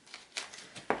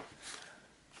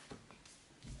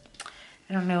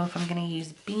 I don't know if I'm going to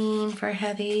use bean for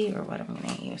heavy or what I'm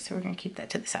going to use. So we're going to keep that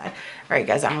to the side. All right,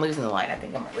 guys, I'm losing the light. I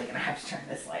think I'm really going to have to turn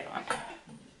this light on.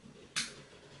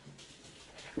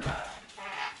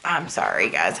 I'm sorry,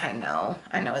 guys. I know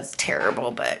it's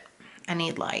terrible, but I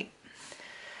need light.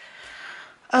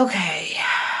 Okay.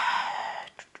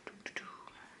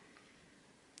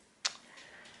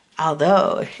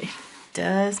 Although it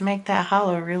does make that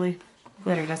hollow really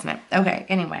glitter, doesn't it? Okay,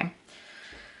 anyway.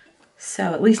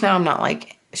 So at least now I'm not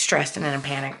like stressed and in a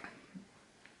panic.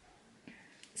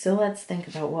 So let's think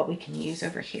about what we can use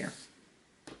over here.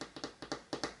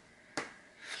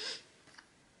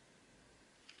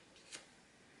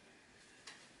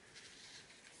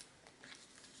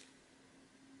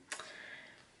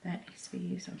 That needs to be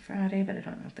used on Friday, but I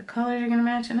don't know if the colors are going to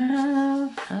match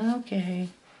enough. Okay.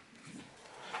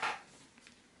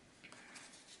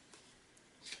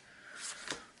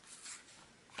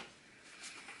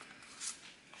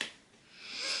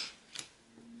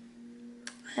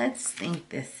 Let's think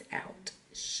this out,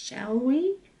 shall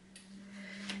we?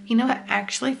 You know what,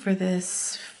 actually for the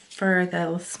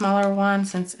smaller one,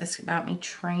 since it's about me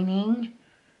training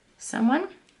someone,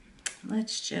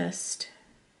 let's just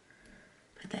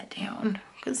put that down.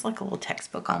 It's like a little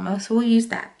textbook almost, so we'll use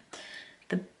that.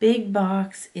 The big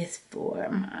box is for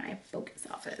my focus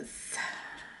office.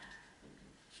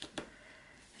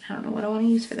 I don't know what I want to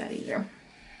use for that either.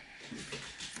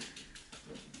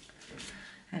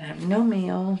 And I have no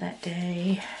mail that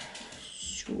day.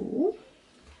 So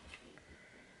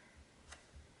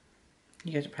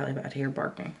you guys are probably about to hear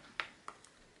barking.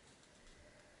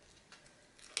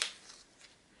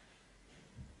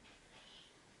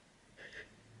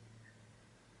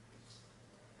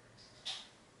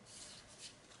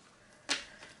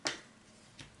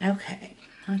 Okay,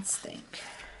 let's think.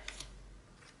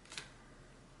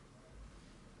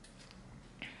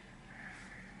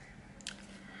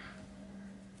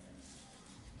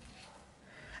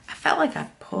 I felt like I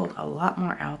pulled a lot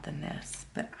more out than this,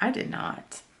 but I did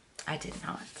not. I did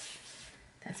not.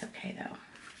 That's okay though.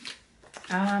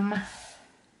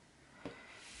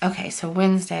 Okay, so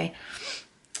Wednesday.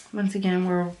 Once again,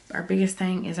 our biggest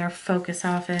thing is our focus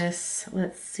office.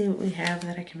 Let's see what we have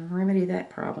that I can remedy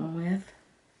that problem with.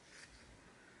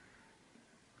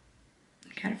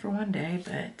 Got it for one day,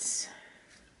 but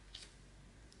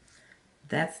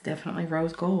that's definitely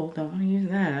rose gold. Don't want to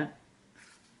use that.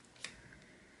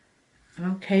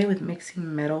 I'm okay with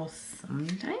mixing metals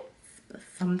sometimes, but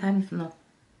sometimes no.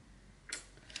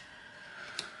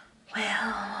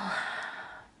 Well,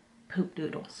 poop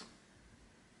doodles.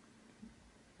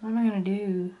 What am I going to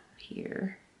do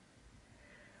here?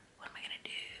 What am I going to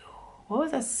do? What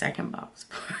was that second box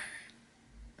for?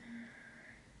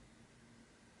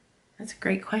 That's a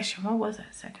great question. What was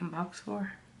that second box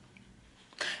for?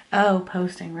 Oh,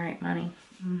 posting, right, money.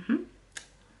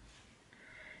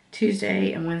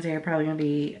 Tuesday and Wednesday are probably going to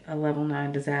be a level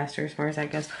 9 disaster as far as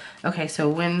that goes. Okay, so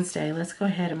Wednesday, let's go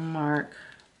ahead and mark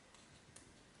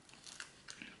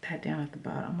that down at the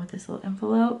bottom with this little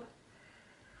envelope.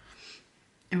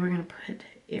 And we're going to put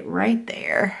it right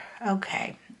there.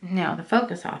 Okay, now the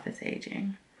focus office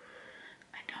aging.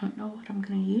 I don't know what I'm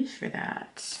going to use for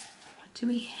that. What do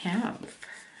we have?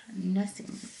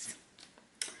 Nothings.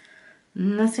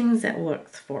 Nothings that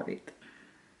works for it.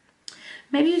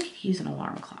 Maybe we could use an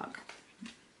alarm clock.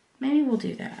 Maybe we'll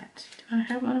do that. Do I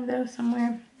have one of those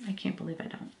somewhere? I can't believe I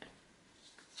don't.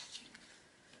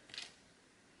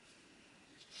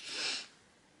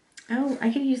 Oh,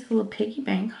 I could use the little piggy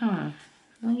bank, huh?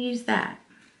 We'll use that.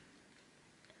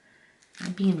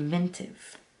 I'll be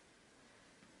inventive.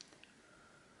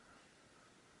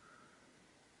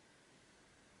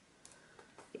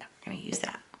 Yeah, I'm gonna use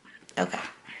that. Okay.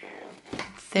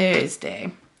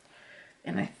 Thursday.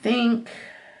 And I think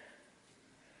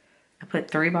I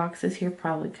put 3 boxes here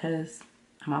probably because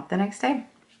I'm off the next day.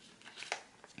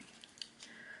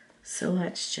 So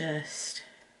let's just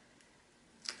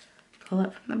pull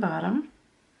up from the bottom.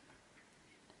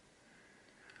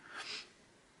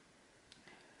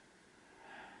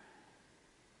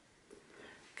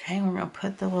 Okay, we're going to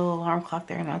put the little alarm clock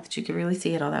there. Not that you can really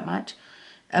see it all that much.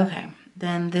 Okay,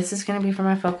 then this is going to be for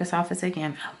my focus office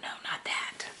again. Oh, no, not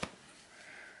that.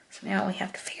 So now we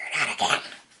have to figure it out again.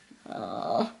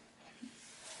 Oh.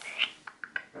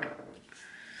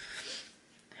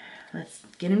 Let's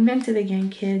get inventive again,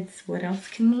 kids. What else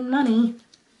can mean money?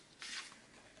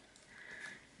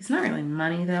 It's not really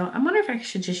money, though. I wonder if I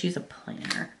should just use a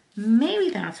planner. Maybe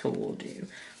that's what we'll do.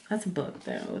 That's a book,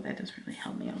 though. That doesn't really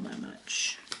help me all that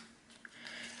much.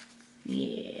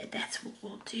 Yeah, that's what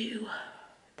we'll do.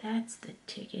 That's the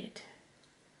ticket.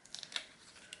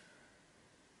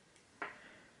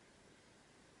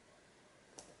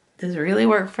 Does it really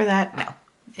work for that? No.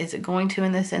 Is it going to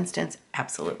in this instance?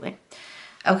 Absolutely.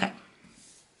 Okay.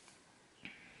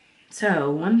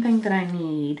 So one thing that I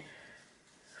need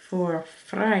for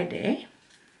Friday,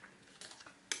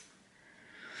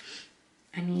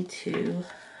 I need to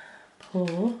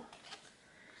pull,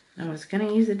 I was going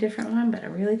to use a different one, but I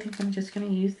really think I'm just going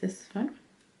to use this one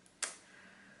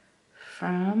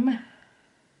from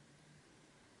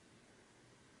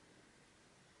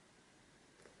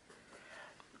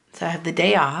So I have the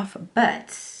day off,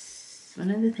 but one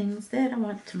of the things that I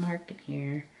want to mark in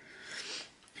here,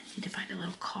 I need to find a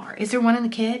little car. Is there one in the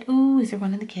kit? Ooh, is there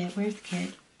one in the kit? Where's the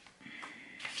kit?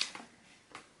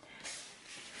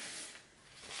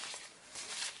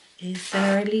 Is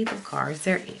there a little car?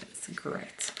 There is.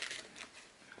 Great.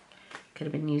 Could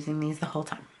have been using these the whole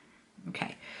time.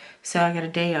 Okay, so I got a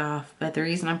day off, but the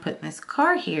reason I'm putting this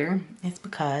car here is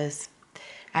because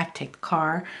I have to take the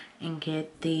car and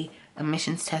get the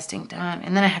emissions testing done,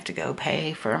 and then I have to go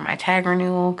pay for my tag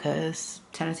renewal because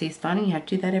Tennessee's funny. You have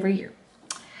to do that every year.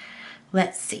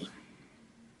 Let's see.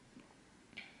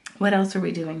 What else are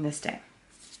we doing this day?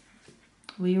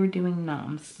 We were doing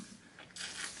noms.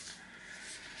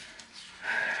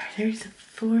 There's a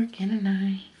fork and a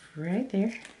knife right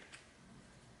there.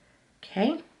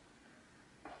 Okay.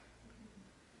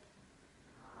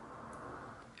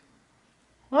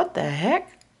 What the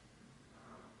heck?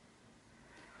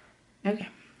 Okay,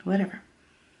 whatever.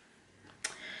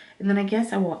 And then I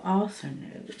guess I will also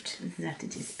note, this is after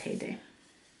just payday.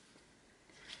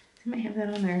 They might have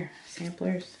that on their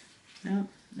samplers. No?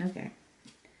 Okay.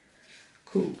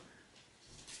 Cool.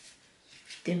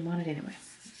 Didn't want it anyway.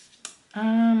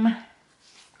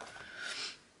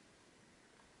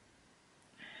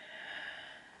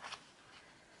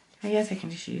 I guess I can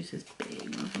just use this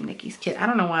big one from Nikki's kit. I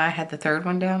don't know why I had the third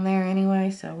one down there anyway,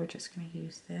 so we're just going to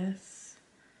use this.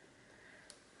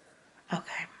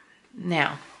 Okay.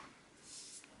 Now,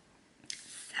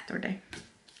 Saturday.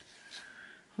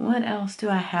 What else do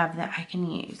I have that I can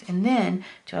use? And then,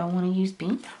 do I want to use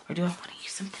bean or do I want to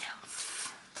use something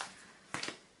else?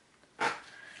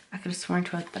 I could have sworn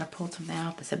to it that I pulled something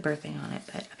out that said birthday on it,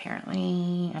 but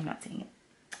apparently I'm not seeing it.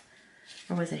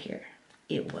 Or was it here?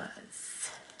 It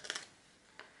was.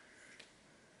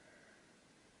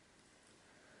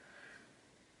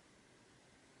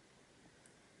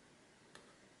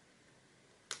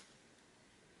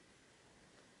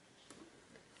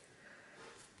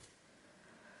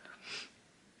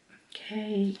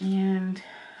 Okay, and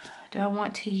do I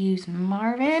want to use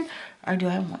Marvin or do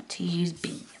I want to use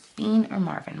Bean? Bean or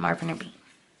Marvin? Marvin or Bean?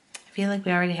 I feel like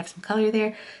we already have some color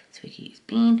there, so we could use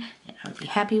Bean and I would be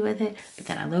happy with it, but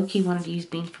then I low-key wanted to use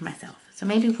Bean for myself. So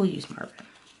maybe we'll use Marvin.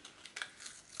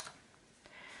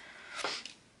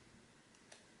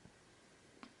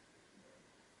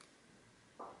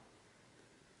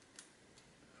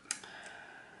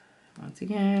 Once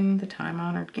again, the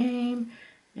time-honored game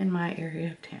in my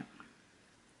area of town.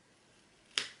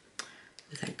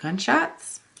 Was that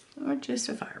gunshots or just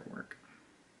a firework?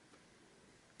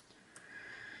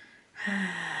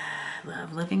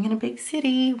 Love living in a big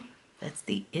city. That's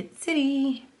the it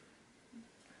city.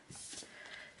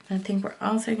 I think we're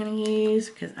also going to use,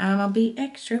 because I'm going to be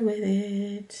extra with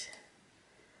it.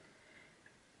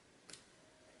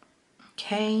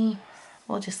 Okay,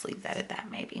 we'll just leave that at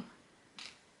that maybe.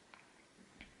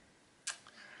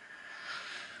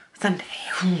 Sunday.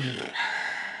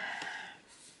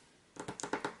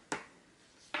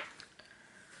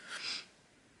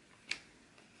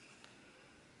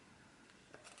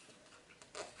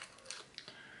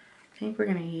 I think we're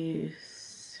going to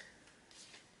use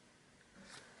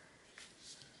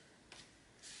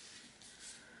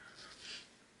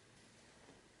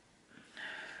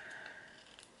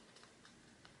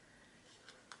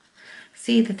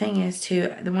see, the thing is too,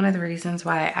 one of the reasons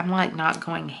why I'm like not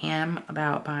going ham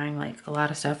about buying like a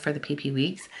lot of stuff for the PP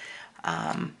weeks,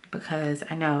 because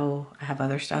I know I have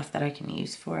other stuff that I can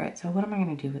use for it. So what am I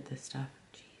going to do with this stuff?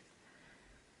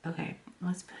 Jeez. Okay,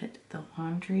 let's put the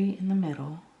laundry in the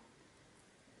middle.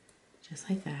 Just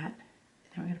like that.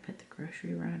 And then we're going to put the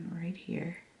grocery run right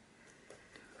here.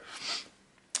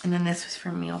 And then this was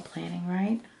for meal planning,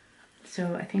 right?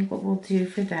 So I think what we'll do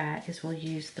for that is we'll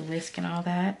use the whisk and all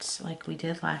that like we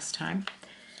did last time.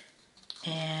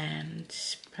 And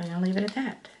probably gonna leave it at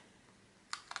that.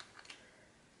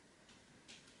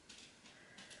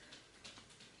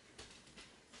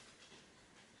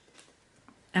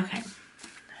 Okay.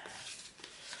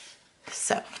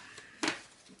 So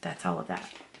that's all of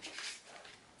that.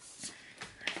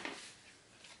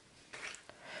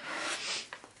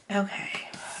 Okay,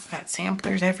 I've got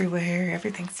samplers everywhere.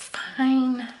 Everything's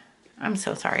fine. I'm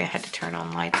so sorry I had to turn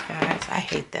on lights, guys. I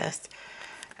hate this.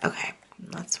 Okay,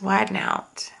 let's widen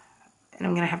out. And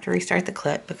I'm going to have to restart the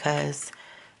clip because,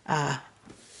 yeah,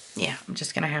 I'm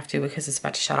just going to have to because it's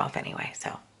about to shut off anyway.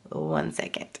 So, 1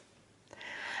 second.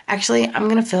 Actually, I'm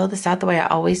going to fill this out the way I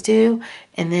always do,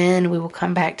 and then we will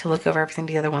come back to look over everything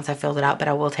together once I filled it out, but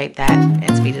I will tape that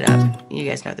and speed it up. You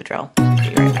guys know the drill.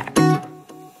 Be right back.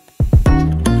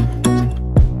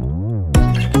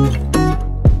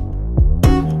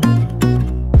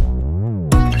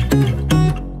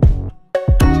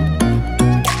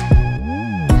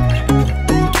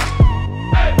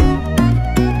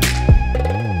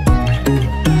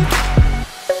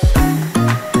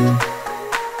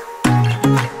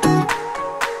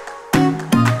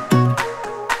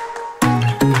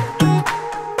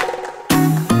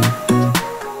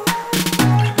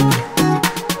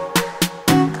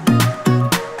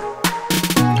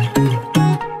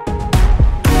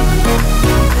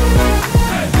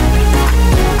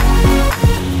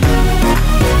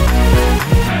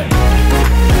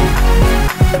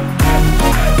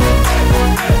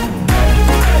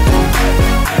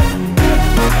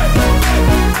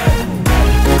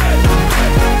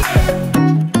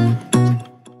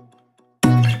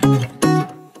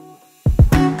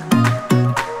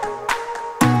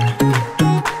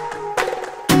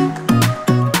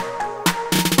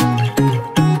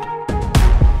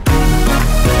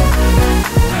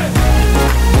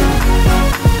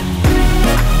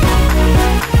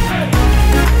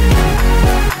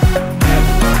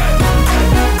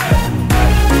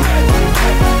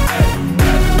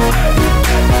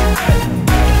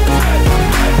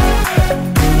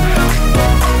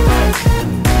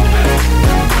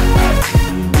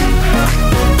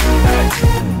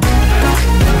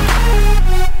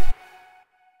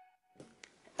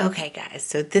 Okay guys,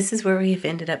 so this is where we've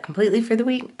ended up completely for the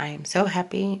week. I am so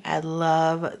happy. I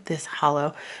love this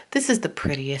hollow. This is the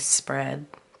prettiest spread.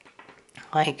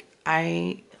 Like,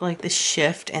 I like the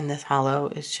shift in this hollow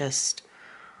is just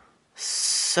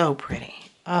so pretty.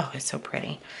 Oh, it's so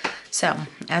pretty. So,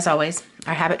 as always,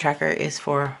 our habit tracker is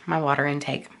for my water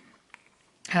intake.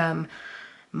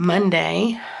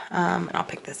 Monday, and I'll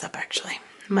pick this up actually.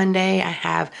 Monday,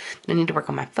 I need to work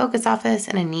on my focus office,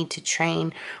 and I need to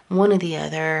train one of the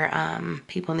other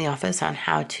people in the office on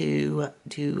how to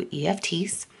do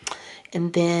EFTs.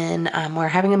 And then we're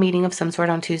having a meeting of some sort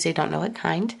on Tuesday, don't know what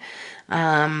kind.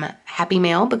 Happy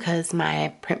mail because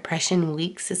my print impression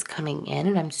weeks is coming in,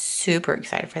 and I'm super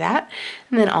excited for that.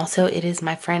 And then also it is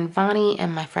my friend Vonnie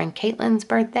and my friend Caitlin's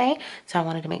birthday, so I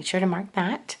wanted to make sure to mark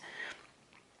that.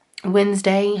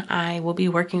 Wednesday, I will be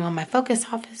working on my focus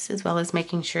office as well as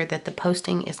making sure that the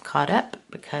posting is caught up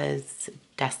because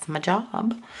that's my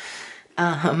job.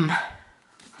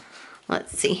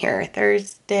 Let's see here.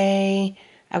 Thursday,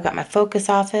 I've got my focus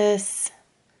office,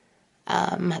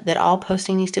 that all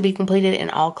posting needs to be completed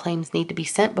and all claims need to be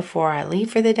sent before I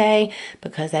leave for the day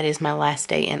because that is my last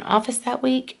day in office that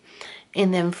week.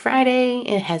 And then Friday,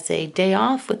 it has a day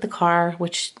off with the car,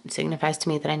 which signifies to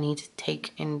me that I need to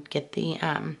take and get the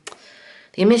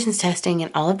emissions testing and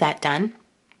all of that done,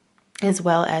 as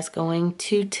well as going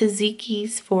to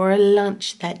Tzatziki's for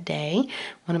lunch that day,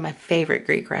 one of my favorite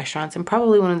Greek restaurants and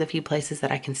probably one of the few places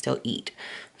that I can still eat.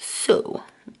 So,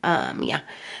 yeah.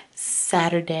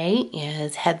 Saturday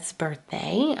is Head's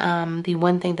birthday. The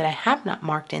one thing that I have not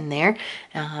marked in there,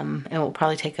 and will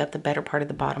probably take up the better part of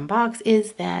the bottom box,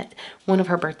 is that one of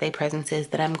her birthday presents is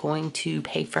that I'm going to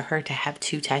pay for her to have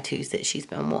 2 tattoos that she's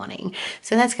been wanting.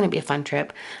 So that's going to be a fun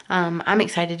trip. I'm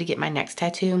excited to get my next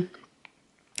tattoo,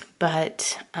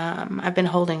 but I've been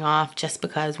holding off just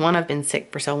because, one, I've been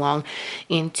sick for so long,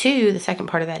 and two, the second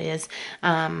part of that is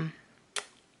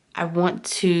I want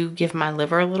to give my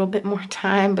liver a little bit more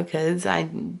time because I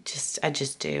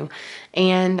just do.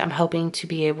 And I'm hoping to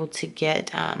be able to get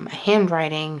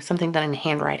something done in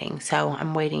handwriting. So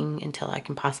I'm waiting until I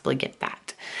can possibly get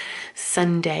that.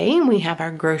 Sunday, we have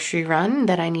our grocery run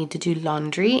that I need to do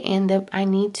laundry and that I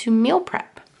need to meal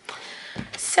prep.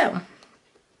 So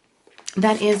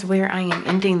that is where I am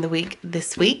ending the week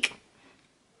this week.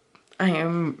 I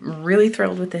am really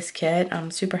thrilled with this kit.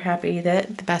 I'm super happy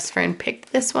that the best friend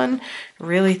picked this one.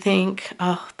 Really think,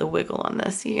 oh, the wiggle on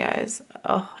this, you guys.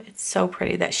 Oh, it's so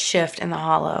pretty. That shift in the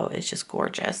hollow is just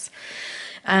gorgeous.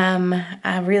 I'm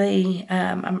really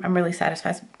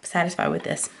satisfied with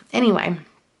this. Anyway,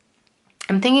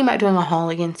 I'm thinking about doing a haul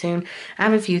again soon. I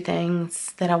have a few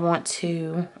things that I want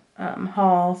to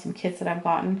haul, some kits that I've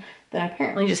gotten that I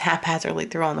apparently just haphazardly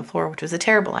threw on the floor, which was a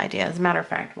terrible idea. As a matter of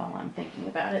fact, while I'm thinking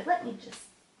about it, let me just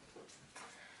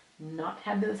not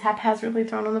have those haphazardly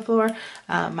thrown on the floor.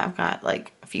 I've got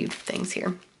like a few things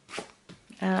here.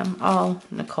 All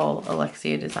Nicole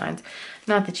Alexia designs.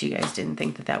 Not that you guys didn't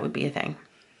think that that would be a thing.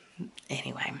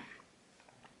 Anyway.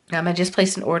 I just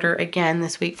placed an order again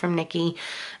this week from Nikki.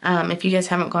 If you guys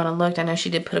haven't gone and looked, I know she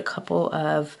did put a couple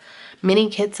of mini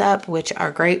kits up, which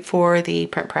are great for the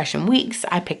print impression weeks.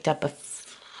 I picked up a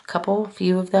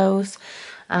few of those,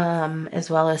 as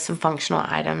well as some functional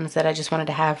items that I just wanted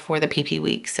to have for the PP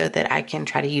week so that I can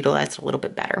try to utilize it a little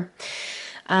bit better.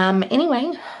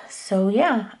 Anyway, so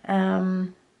yeah,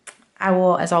 I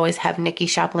will, as always, have Nikki's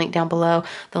shop link down below.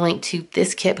 The link to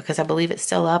this kit, because I believe it's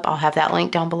still up, I'll have that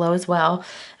link down below as well.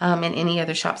 And any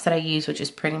other shops that I use, which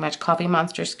is pretty much Coffee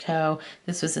Monsters Co.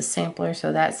 This was a sampler,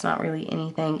 so that's not really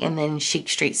anything. And then Chic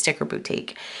Street Sticker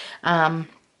Boutique. I'll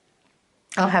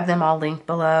have them all linked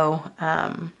below.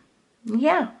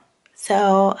 Yeah.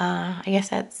 So, I guess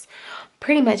that's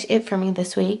pretty much it for me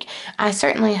this week. I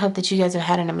certainly hope that you guys have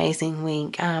had an amazing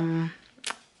week.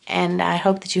 And I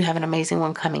hope that you have an amazing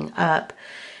one coming up.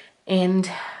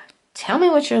 And tell me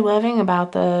what you're loving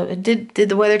about did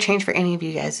the weather change for any of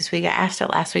you guys this week? I asked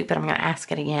it last week, but I'm going to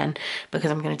ask it again because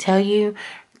I'm going to tell you,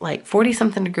 like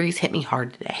 40-something degrees hit me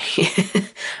hard today.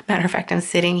 Matter of fact, I'm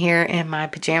sitting here in my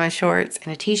pajama shorts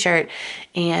and a t-shirt,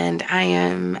 and I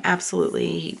am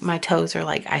absolutely, my toes are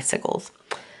like icicles.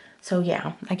 So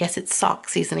yeah, I guess it's sock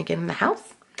season again in the house.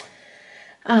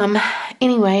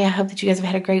 Anyway, I hope that you guys have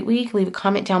had a great week. Leave a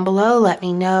comment down below. Let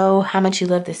me know how much you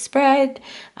love this spread.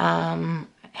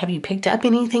 Have you picked up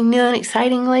anything new and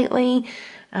exciting lately?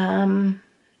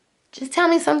 Just tell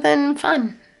me something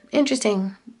fun,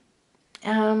 interesting.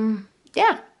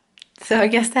 Yeah. So I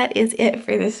guess that is it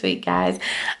for this week, guys.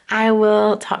 I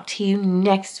will talk to you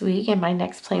next week in my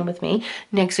next Plan With Me.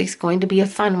 Next week's going to be a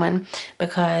fun one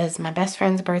because my best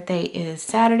friend's birthday is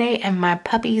Saturday and my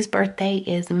puppy's birthday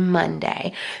is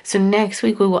Monday. So next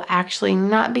week we will actually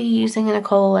not be using a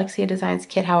Nicole Alexia Designs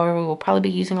kit. However, we will probably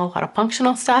be using a lot of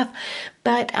functional stuff.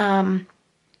 But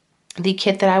the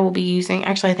kit that I will be using,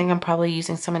 actually I think I'm probably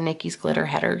using some of Nikki's glitter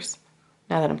headers.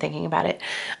 Now that I'm thinking about it.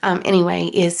 Anyway,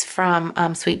 is from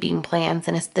Sweet Bean Plans,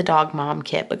 and it's the Dog Mom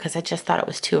kit because I just thought it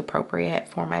was too appropriate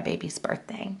for my baby's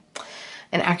birthday.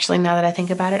 And actually, now that I think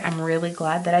about it, I'm really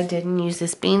glad that I didn't use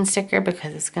this bean sticker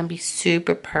because it's going to be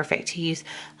super perfect to use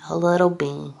a little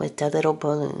bean with the little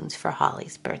balloons for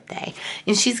Holly's birthday.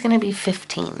 And she's going to be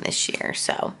 15 this year,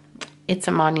 so it's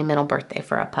a monumental birthday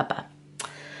for a puppa.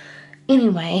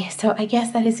 Anyway, so I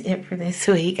guess that is it for this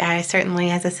week. I certainly,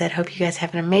 as I said, hope you guys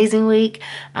have an amazing week.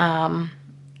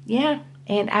 Yeah,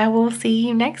 and I will see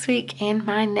you next week in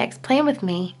my next Plan With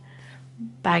Me.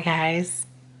 Bye, guys.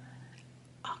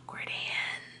 Awkward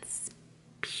hands.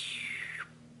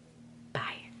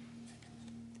 Bye.